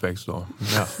svåra uppväxt då.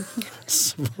 Ja.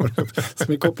 Svåra uppväxt,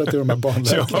 som är kopplat till de här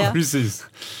barnläkarna. Ja, precis.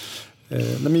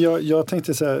 Nej, men jag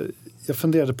tänkte så här, jag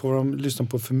funderade på vad de lyssnar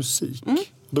på för musik.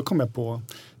 Då kom jag på,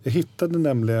 jag hittade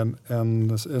nämligen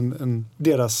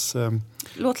deras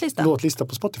låtlista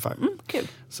på Spotify. Kul.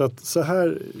 Så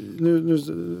här, nu,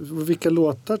 vilka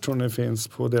låtar tror ni finns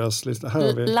på deras lista? Här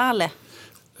har vi. Lale.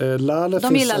 Lale.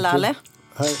 De gillar Lale.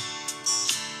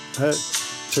 Här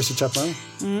Tracy Chapman.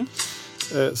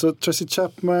 Så Tracy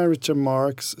Chapman, Richard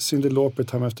Marx, Cyndi Lauper,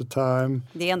 Time After Time.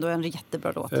 Det är ändå en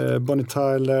jättebra låt. Bonnie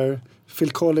Tyler,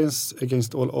 Phil Collins,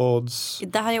 Against All Odds.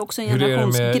 Det här är också en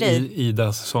generationsgrej. Hur är det med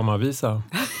Idas sommarvisa?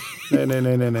 Nej.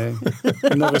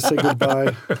 Never Say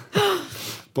Goodbye.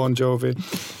 Bon Jovi.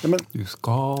 Ja, men, du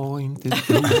ska inte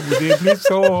tro det blir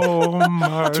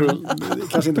sommar.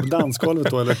 Kanske inte på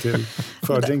dansgolvet då, eller till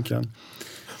fördrinken.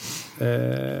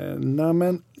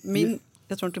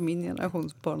 Jag tror inte min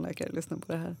generations barnläkare lyssnar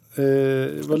på det här.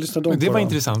 Vad lyssnar de men det på var då?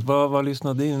 intressant. Vad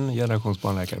lyssnade din generations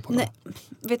barnläkare på då? Nej,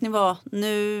 vet ni vad?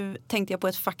 Nu tänkte jag på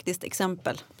ett faktiskt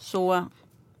exempel. Så...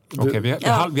 Okej,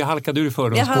 vi halkade ur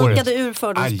fördomsspåret. Jag halkade ur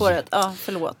fördomsspåret. Ja,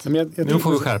 förlåt. Men nu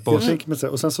får vi skärpa oss.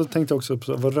 Och sen så tänkte jag också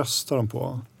på vad röstar de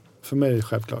på? För mig är det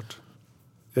självklart.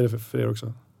 Är det för er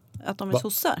också? Att de är Va?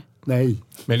 sossar? Nej,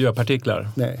 Miljöpartiklar?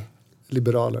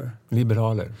 liberaler.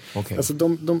 Liberaler, okej. Alltså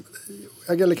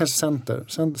eller kanske center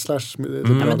slash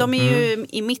Ja, men de är ju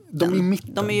i mitten. De är i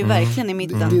mitten. De är ju verkligen i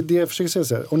mitten. Det jag försöker säga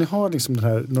så här, om ni har liksom den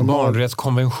här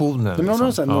Barnrättskonventionen. de har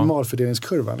en sån här Ja.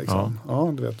 normalfördelningskurva liksom.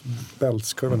 Ja, du vet,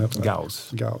 Beltskurvan heter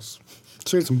det. Gauss.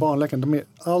 Så är det liksom barnläkaren,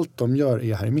 allt de gör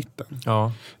är här i mitten.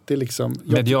 Ja. Det är liksom...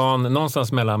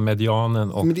 Någonstans mellan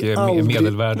medianen och Men det är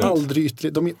medelvärdet. aldrig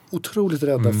ytterligare. De är otroligt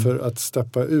rädda för att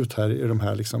steppa ut här i de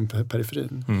här liksom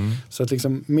periferin. Så att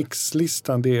liksom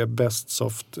mixlistan, det är best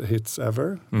soft hits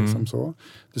ever. Liksom så.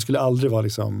 Det skulle aldrig vara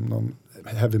liksom någon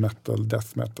heavy metal, death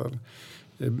metal.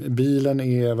 Bilen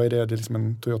är, vad är det? Det är liksom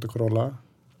en Toyota Corolla.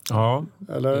 Ja,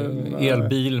 Eller,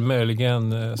 elbil möjligen.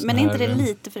 Men är inte det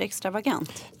lite för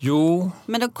extravagant? Jo.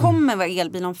 Men det kommer vara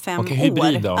elbil om 5 år. Okej,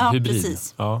 hybrid då. Ja, Hybrid.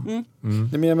 precis. Ja. Nej,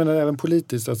 men jag menar även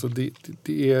politiskt. Alltså det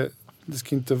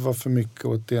ska inte vara för mycket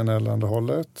åt det ena eller andra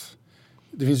hållet.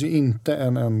 Det finns ju inte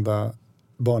en enda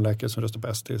barnläkare som röstar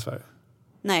på SD i Sverige.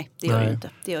 Nej, det gör det ju inte.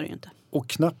 Det gör det ju inte. Och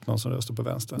knappt någon som röstar på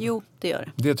vänster. Jo, det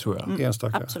gör det. Det tror jag.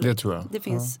 Enstaka. Absolut. Det tror jag. Det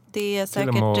finns. Det är Till och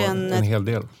säkert med en hel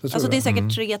del. Alltså det är säkert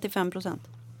 3-5%.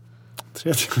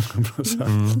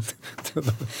 3-5%.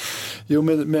 Jo,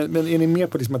 men är ni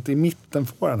med på liksom att det är mitten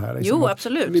på den här? Liksom? Jo,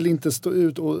 absolut. Vill inte stå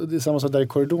ut, och det är samma sak där i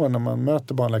korridoren när man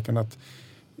möter barnläkaren, att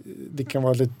det kan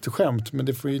vara lite skämt, men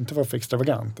det får ju inte vara för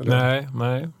extravagant. Eller?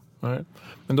 Nej.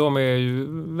 Men de är ju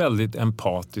väldigt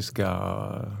empatiska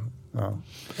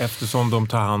eftersom de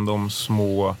tar hand om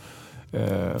små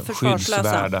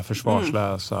skyddsvärda,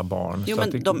 försvarslösa barn. Jo, så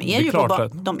men de är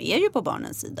ju på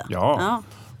barnens sida. Ja.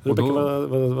 Rebecka,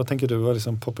 vad tänker du? Vad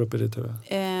liksom poppar upp i ditt huvud?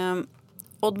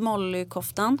 Odd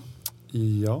Molly-koftan.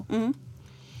 Ja.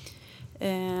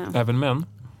 Även män?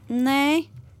 Nej,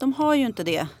 de har ju inte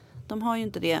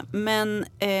det. Men...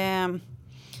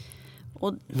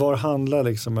 Var handlar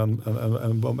liksom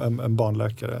en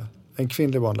barnläkare? En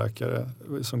kvinnlig barnläkare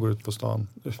som går ut på stan.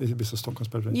 Det blir så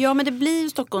Stockholmsperspektiv. Ja, men det blir ju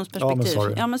Stockholmsperspektiv.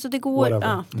 Ja, men så det går...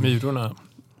 Ja. Myrorna?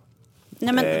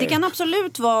 Nej, men det kan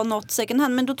absolut vara något second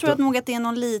hand, men då tror jag nog att det är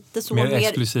någon lite så mer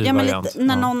exklusiv variant.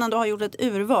 När någon ändå har gjort ett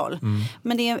urval.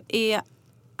 Men det är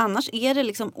annars är det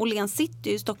liksom Åhléns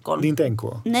City i Stockholm. Det är inte NK.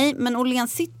 Nej, men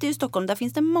Åhléns City i Stockholm, där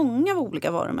finns det många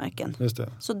olika varumärken. Just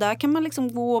det. Så där kan man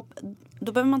liksom gå,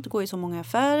 då behöver man inte gå i så många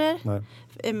affärer. Nej.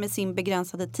 Med sin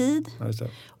begränsade tid. Ja, just det.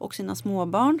 Och sina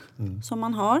småbarn som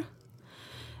man har.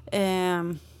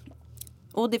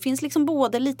 Och det finns liksom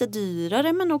både lite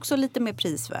dyrare men också lite mer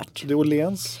prisvärt. Det är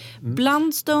Åhléns.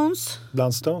 Blundstones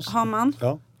har man.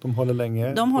 Ja, de håller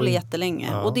länge. De håller jättelänge.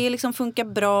 Ja. Och det liksom funkar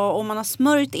bra om man har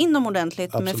smörjt in dem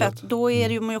ordentligt med fett. Då är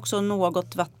det ju också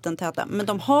något vattentäta. Men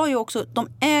de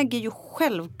äger ju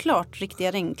självklart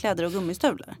riktiga regnkläder och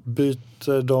gummistövlar.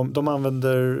 De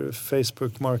använder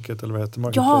Facebook Market eller vad heter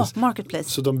Marketplace. Ja, Marketplace.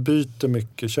 Så de byter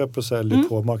mycket, köper och säljer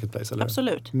på Marketplace, eller?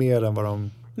 Absolut. Mer än vad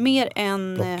de... Mer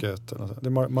än... Blocket. Det är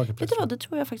Marketplace. Vet du vad, det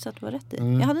tror jag faktiskt att du har rätt i.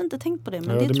 Jag hade inte tänkt på det,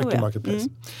 men det det tror mycket jag. Marketplace.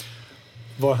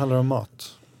 Vad handlar det om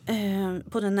mat?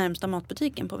 På den närmsta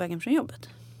matbutiken på vägen från jobbet.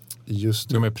 Just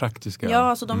det. De är praktiska. Ja,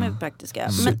 alltså de är praktiska.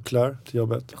 Men, Cyklar till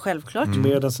jobbet. självklart.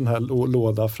 Med en sån här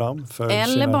låda fram.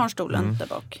 Eller barnstolen där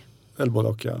bak. Eller både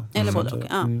och, ja. Eller både och,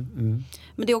 ja. Men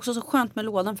det är också så skönt med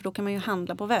lådan, för då kan man ju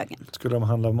handla på vägen. Skulle de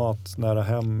handla mat nära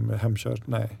hemkört?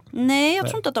 Nej, jag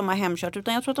tror inte att de har hemkört,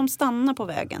 utan jag tror att de stannar på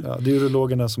vägen. Ja, det är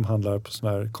urologerna som handlar på sån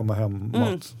här komma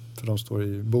hem-mat. För de står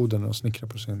i boden och snickrar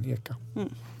på sin eka.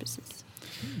 Precis.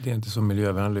 Det är inte så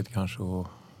miljövänligt kanske att...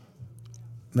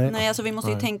 Nej, alltså vi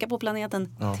måste ju tänka på planeten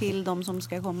till de som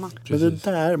ska komma. Men det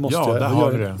där måste jag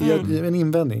göra en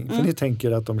invändning. För ni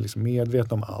tänker att de är liksom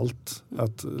medvetna om allt.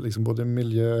 Att liksom både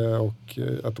miljö och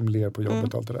att de ler på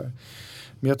jobbet och allt det där.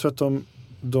 Men jag tror att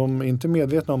de är inte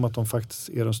medvetna om att de faktiskt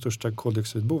är de största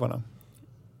koldioxidbovarna.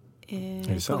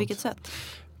 På vilket sätt?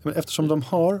 Men eftersom de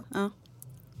har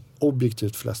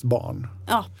objektivt flest barn.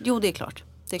 Ja, jo det är klart.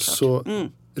 Så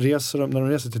när de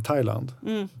reser till Thailand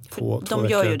på 2 de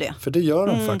veckor, gör ju det. för det gör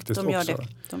de faktiskt de gör också.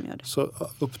 De gör det. Så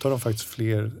upptar de faktiskt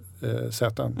fler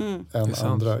säten än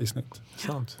andra i snitt.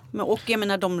 Sant. Och jag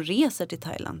menar, de reser till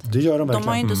Thailand. Det gör de verkligen. De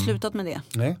har ju inte slutat med det.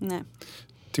 Nej.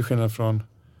 Till skillnad från...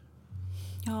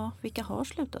 Ja, vilka har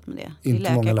slutat med det?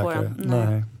 Inte många läkare.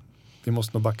 Nej. Vi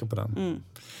måste nog backa på den.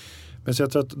 Men så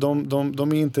jag tror att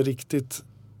de är inte riktigt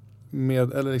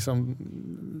medvetna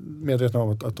om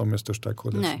att de är största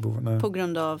koldioxidbovarna. Nej, på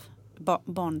grund av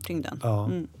barntyngden. Ja.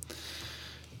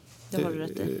 Det har du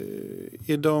rätt i.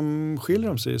 Skiljer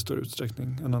de sig i större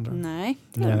utsträckning än andra? Nej,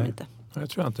 det gör de inte. Jag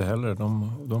tror inte heller.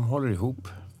 De håller ihop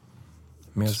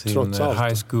med sin Trots allt.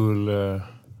 high school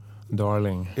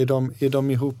Darling. Är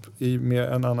de ihop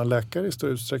med en annan läkare i stor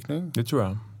utsträckning? Det tror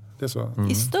jag. Det är så?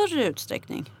 I större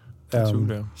utsträckning. Jag tror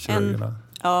det. Kirurgerna?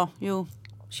 Ja, jo.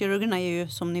 Kirurgerna är ju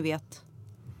som ni vet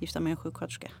gifta med en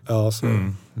sjuksköterska. Ja, så.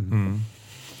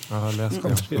 Jag har läst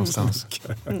det någonstans.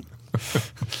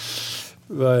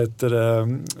 Vad heter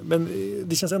det? Men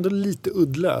det känns ändå lite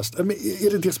uddlöst. Men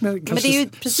är det som är kanske det är ju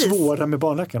precis svåra med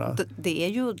barnläkarna? Det är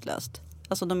ju uddlöst.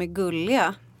 Alltså de är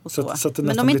gulliga och så. Så att det men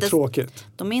nästan de är blir tråkigt.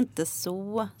 De är inte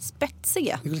så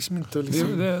spetsiga. Det är liksom inte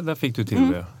liksom... Där fick du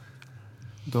till det.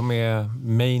 De är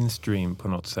mainstream på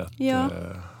något sätt. Ja.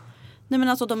 Nej men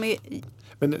alltså de är...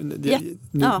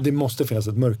 Men det måste finnas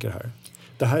ett mörker här.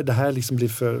 Det här liksom blir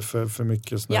för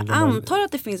mycket sån här Jag antar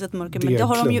att det finns ett mörker, men det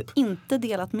har de ju inte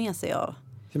delat med sig av.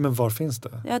 Ja, men var finns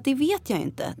det? Ja, det vet jag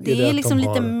inte. Det det är att liksom de lite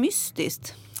har-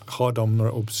 mystiskt. Har de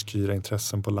några obskyra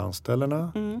intressen på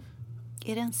landställena?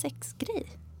 Är det en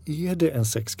sexgrej? Är det en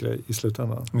sexgrej i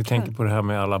slutändan? Ni tänker på det här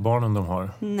med alla barnen de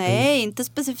har. Nej, inte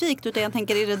specifikt. Utan jag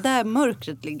tänker, är det där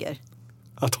mörkret ligger?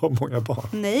 Att ha många barn?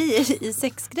 Nej, i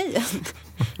sexgrejen.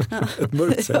 Ett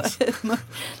mörkt sex?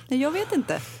 Nej, jag vet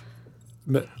inte.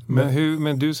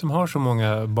 Men du som har så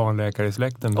många barnläkare i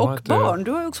släkten. Och barn,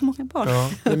 du har ju också många barn.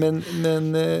 Ja. Nej,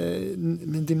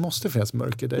 men det måste finnas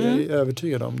mörker där. Jag är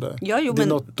övertygad om det. Ja, jo, det är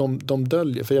men- något de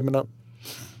döljer. För jag menar,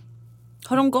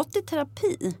 Har de gått i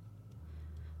terapi?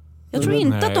 Jag tror Men-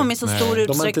 inte att de i så nej. stor De har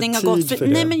inte utsträckning har tid gått för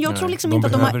det. Nej, men jag Nej, tror liksom de inte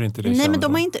att de har... behöver inte det, Nej, men känner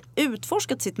de har de. inte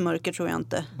utforskat sitt mörker, tror jag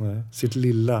inte. nej, sitt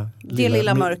lilla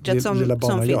Mörkret som, lilla som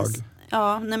barnajag. finns.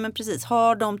 Ja, nej men precis.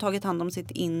 Har de tagit hand om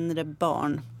sitt inre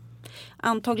barn?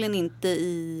 Antagligen inte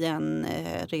i en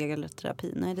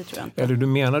regelterapi. Nej, det tror jag inte. Eller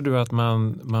menar du att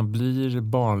man blir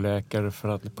barnläkare för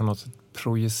att på något sätt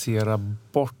projicera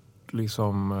bort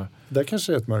liksom... Där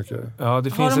kanske är ett mörker. Ja, det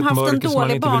Har finns de ett haft en mörker som man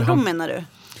dålig inte vill barndom, ha. menar du?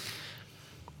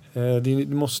 Det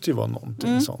måste ju vara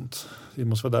någonting sånt. Det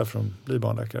måste vara därför de blir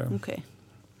barnläkare. Okej.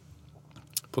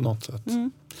 På något sätt.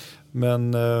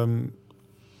 Men...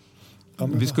 ja,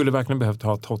 men Vi skulle verkligen behövt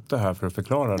ha Totte här för att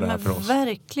förklara det här Men för oss.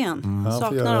 verkligen. han får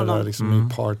Saknar göra det här honom. liksom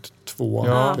i part 2.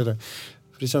 Ja. För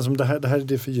det känns som det här är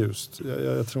det för ljust.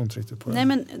 Jag tror inte riktigt på det. Nej,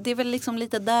 men det är väl liksom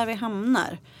lite där vi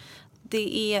hamnar.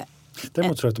 Det är...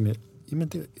 Däremot tror jag att de är... Ja,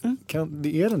 men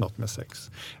det är det något med sex.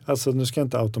 Alltså nu ska jag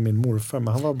inte outa min morfar,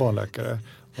 men han var barnläkare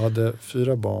och hade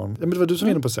 4 barn. Ja, men det var du som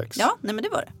var inne på sex. Ja, nej men det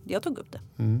var det. Jag tog upp det.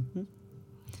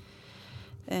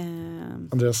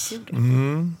 Andreas,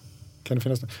 kan det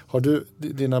finnas... Har du,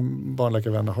 dina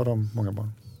barnläkarvänner, har de många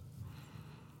barn?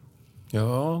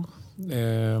 Ja.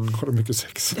 Har de mycket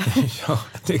sex? Ja,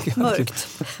 det kan Mörkt.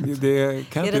 det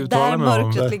kan Är jag det inte uttala där mig om.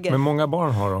 mörkret ligger? Men många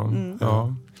barn har de.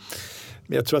 Ja.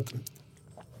 Men jag tror att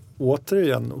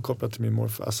återigen och kopplat till min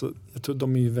morfar, alltså, jag tror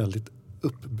de är ju väldigt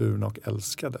uppburna och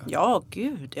älskade. Ja,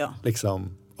 gud ja.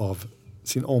 Liksom av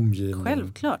sin omgivning,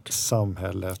 Självklart.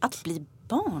 samhället. Att bli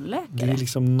barnläkare. Det är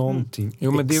liksom någonting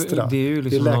Jo, men extra. det är ju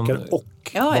liksom det är läkare någon-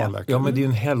 och Ja, ja. barnläkare. Ja, men det är ju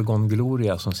en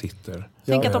helgongloria som sitter.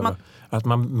 Tänk att de över. Att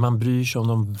man bryr sig om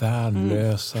de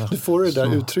värnlösa. Du får det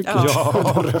där uttrycket.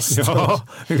 Ja, Rösten. ja,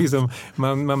 liksom,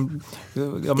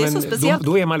 ja, Det är så speciellt.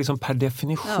 då är man liksom per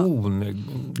definition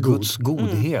Guds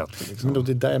godhet. Liksom. Men då,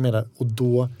 det är där jag menar. Och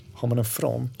då har man en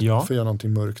front Ja. för att göra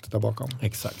någonting mörkt där bakom.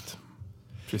 Exakt.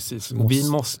 Precis. Måste- Och vi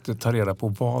måste ta reda på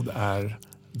vad är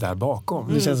där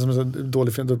bakom. Det känns som en sån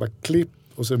dålig film. Då är det bara klipp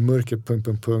och så är mörker ...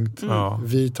 Ja.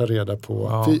 Vi tar reda på.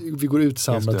 Ja. Vi går ut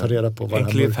samman och Just tar det. reda på vad En det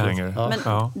här cliffhanger. mörkret... Ja. Men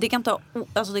Ja. det kan ta,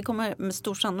 alltså det kommer med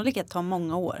stor sannolikhet ta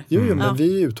många år. Jo, men Ja.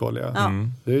 vi är uthålliga.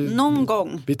 Ja. Någon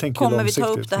gång vi tänker kommer vi ta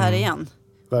långsiktigt. upp det här igen.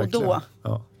 Verkligen. Och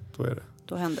Ja, då är det.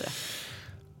 då händer det.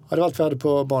 Ja, det var allt vi hade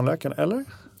på barnläkaren, eller?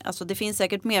 Alltså det finns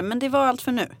säkert mer, men det var allt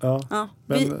för nu. Ja. Ja.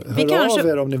 Men vi hör kanske... av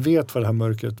er om ni vet vad det här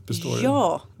mörkret består i.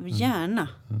 Ja, gärna.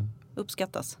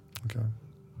 Uppskattas. Okej.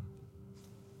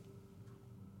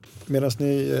 Medan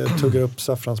ni tuggar upp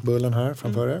saffransbullen här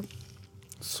framför er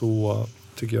så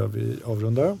tycker jag vi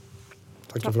avrundar.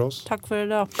 Tack för oss. Tack för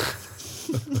idag.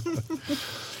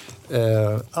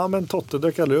 Ja, men Totte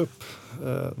dök aldrig upp.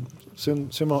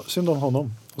 Synd om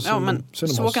honom. Och Ja, men synd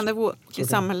om så oss. kan det gå Så i kan-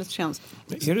 samhällets tjänst.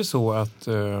 Är det så att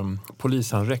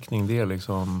polisanräckning det är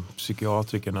liksom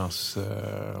psykiatrikernas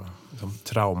liksom,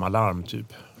 traumalarm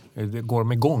typ? Går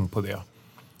de igång på det?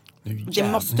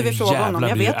 måste vi fråga honom,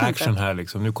 jag blir vet det action inte. här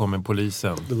liksom. Nu kommer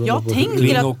polisen. Det beror Jag på hur-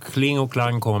 tänker Kling och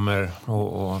klang kommer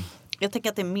och Jag tänker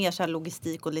att det är mer så här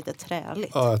logistik och lite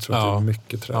träligt. Ja, jag tror att det Ja. är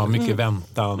mycket träligt. mycket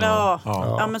väntan. Och,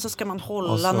 Ja, men så ska man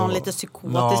hålla Och så- någon lite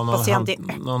psykotisk någon patient i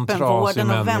någon trasig öppenvården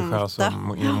och människa vänta.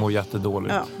 som mår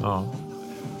jättedåligt. Ja. Ja.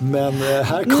 Men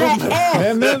här kommer...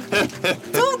 Nej!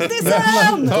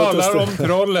 Tottisen! Talar om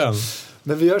trollen.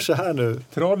 Men vi gör så här nu.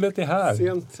 Trollet är här.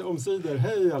 Sent omsider.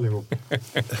 Hej allihop.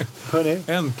 Hörrni,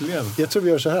 Äntligen. jag tror vi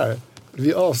gör så här.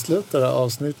 Vi avslutar det här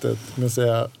avsnittet med att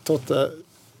säga Totte,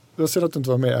 jag ser att du inte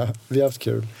var med. Vi har haft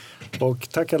kul. Och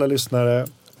tack alla lyssnare.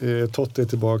 Totte är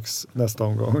tillbaks nästa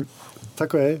omgång.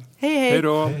 Tack och hej. Hej hej! Hej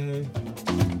då. Hej.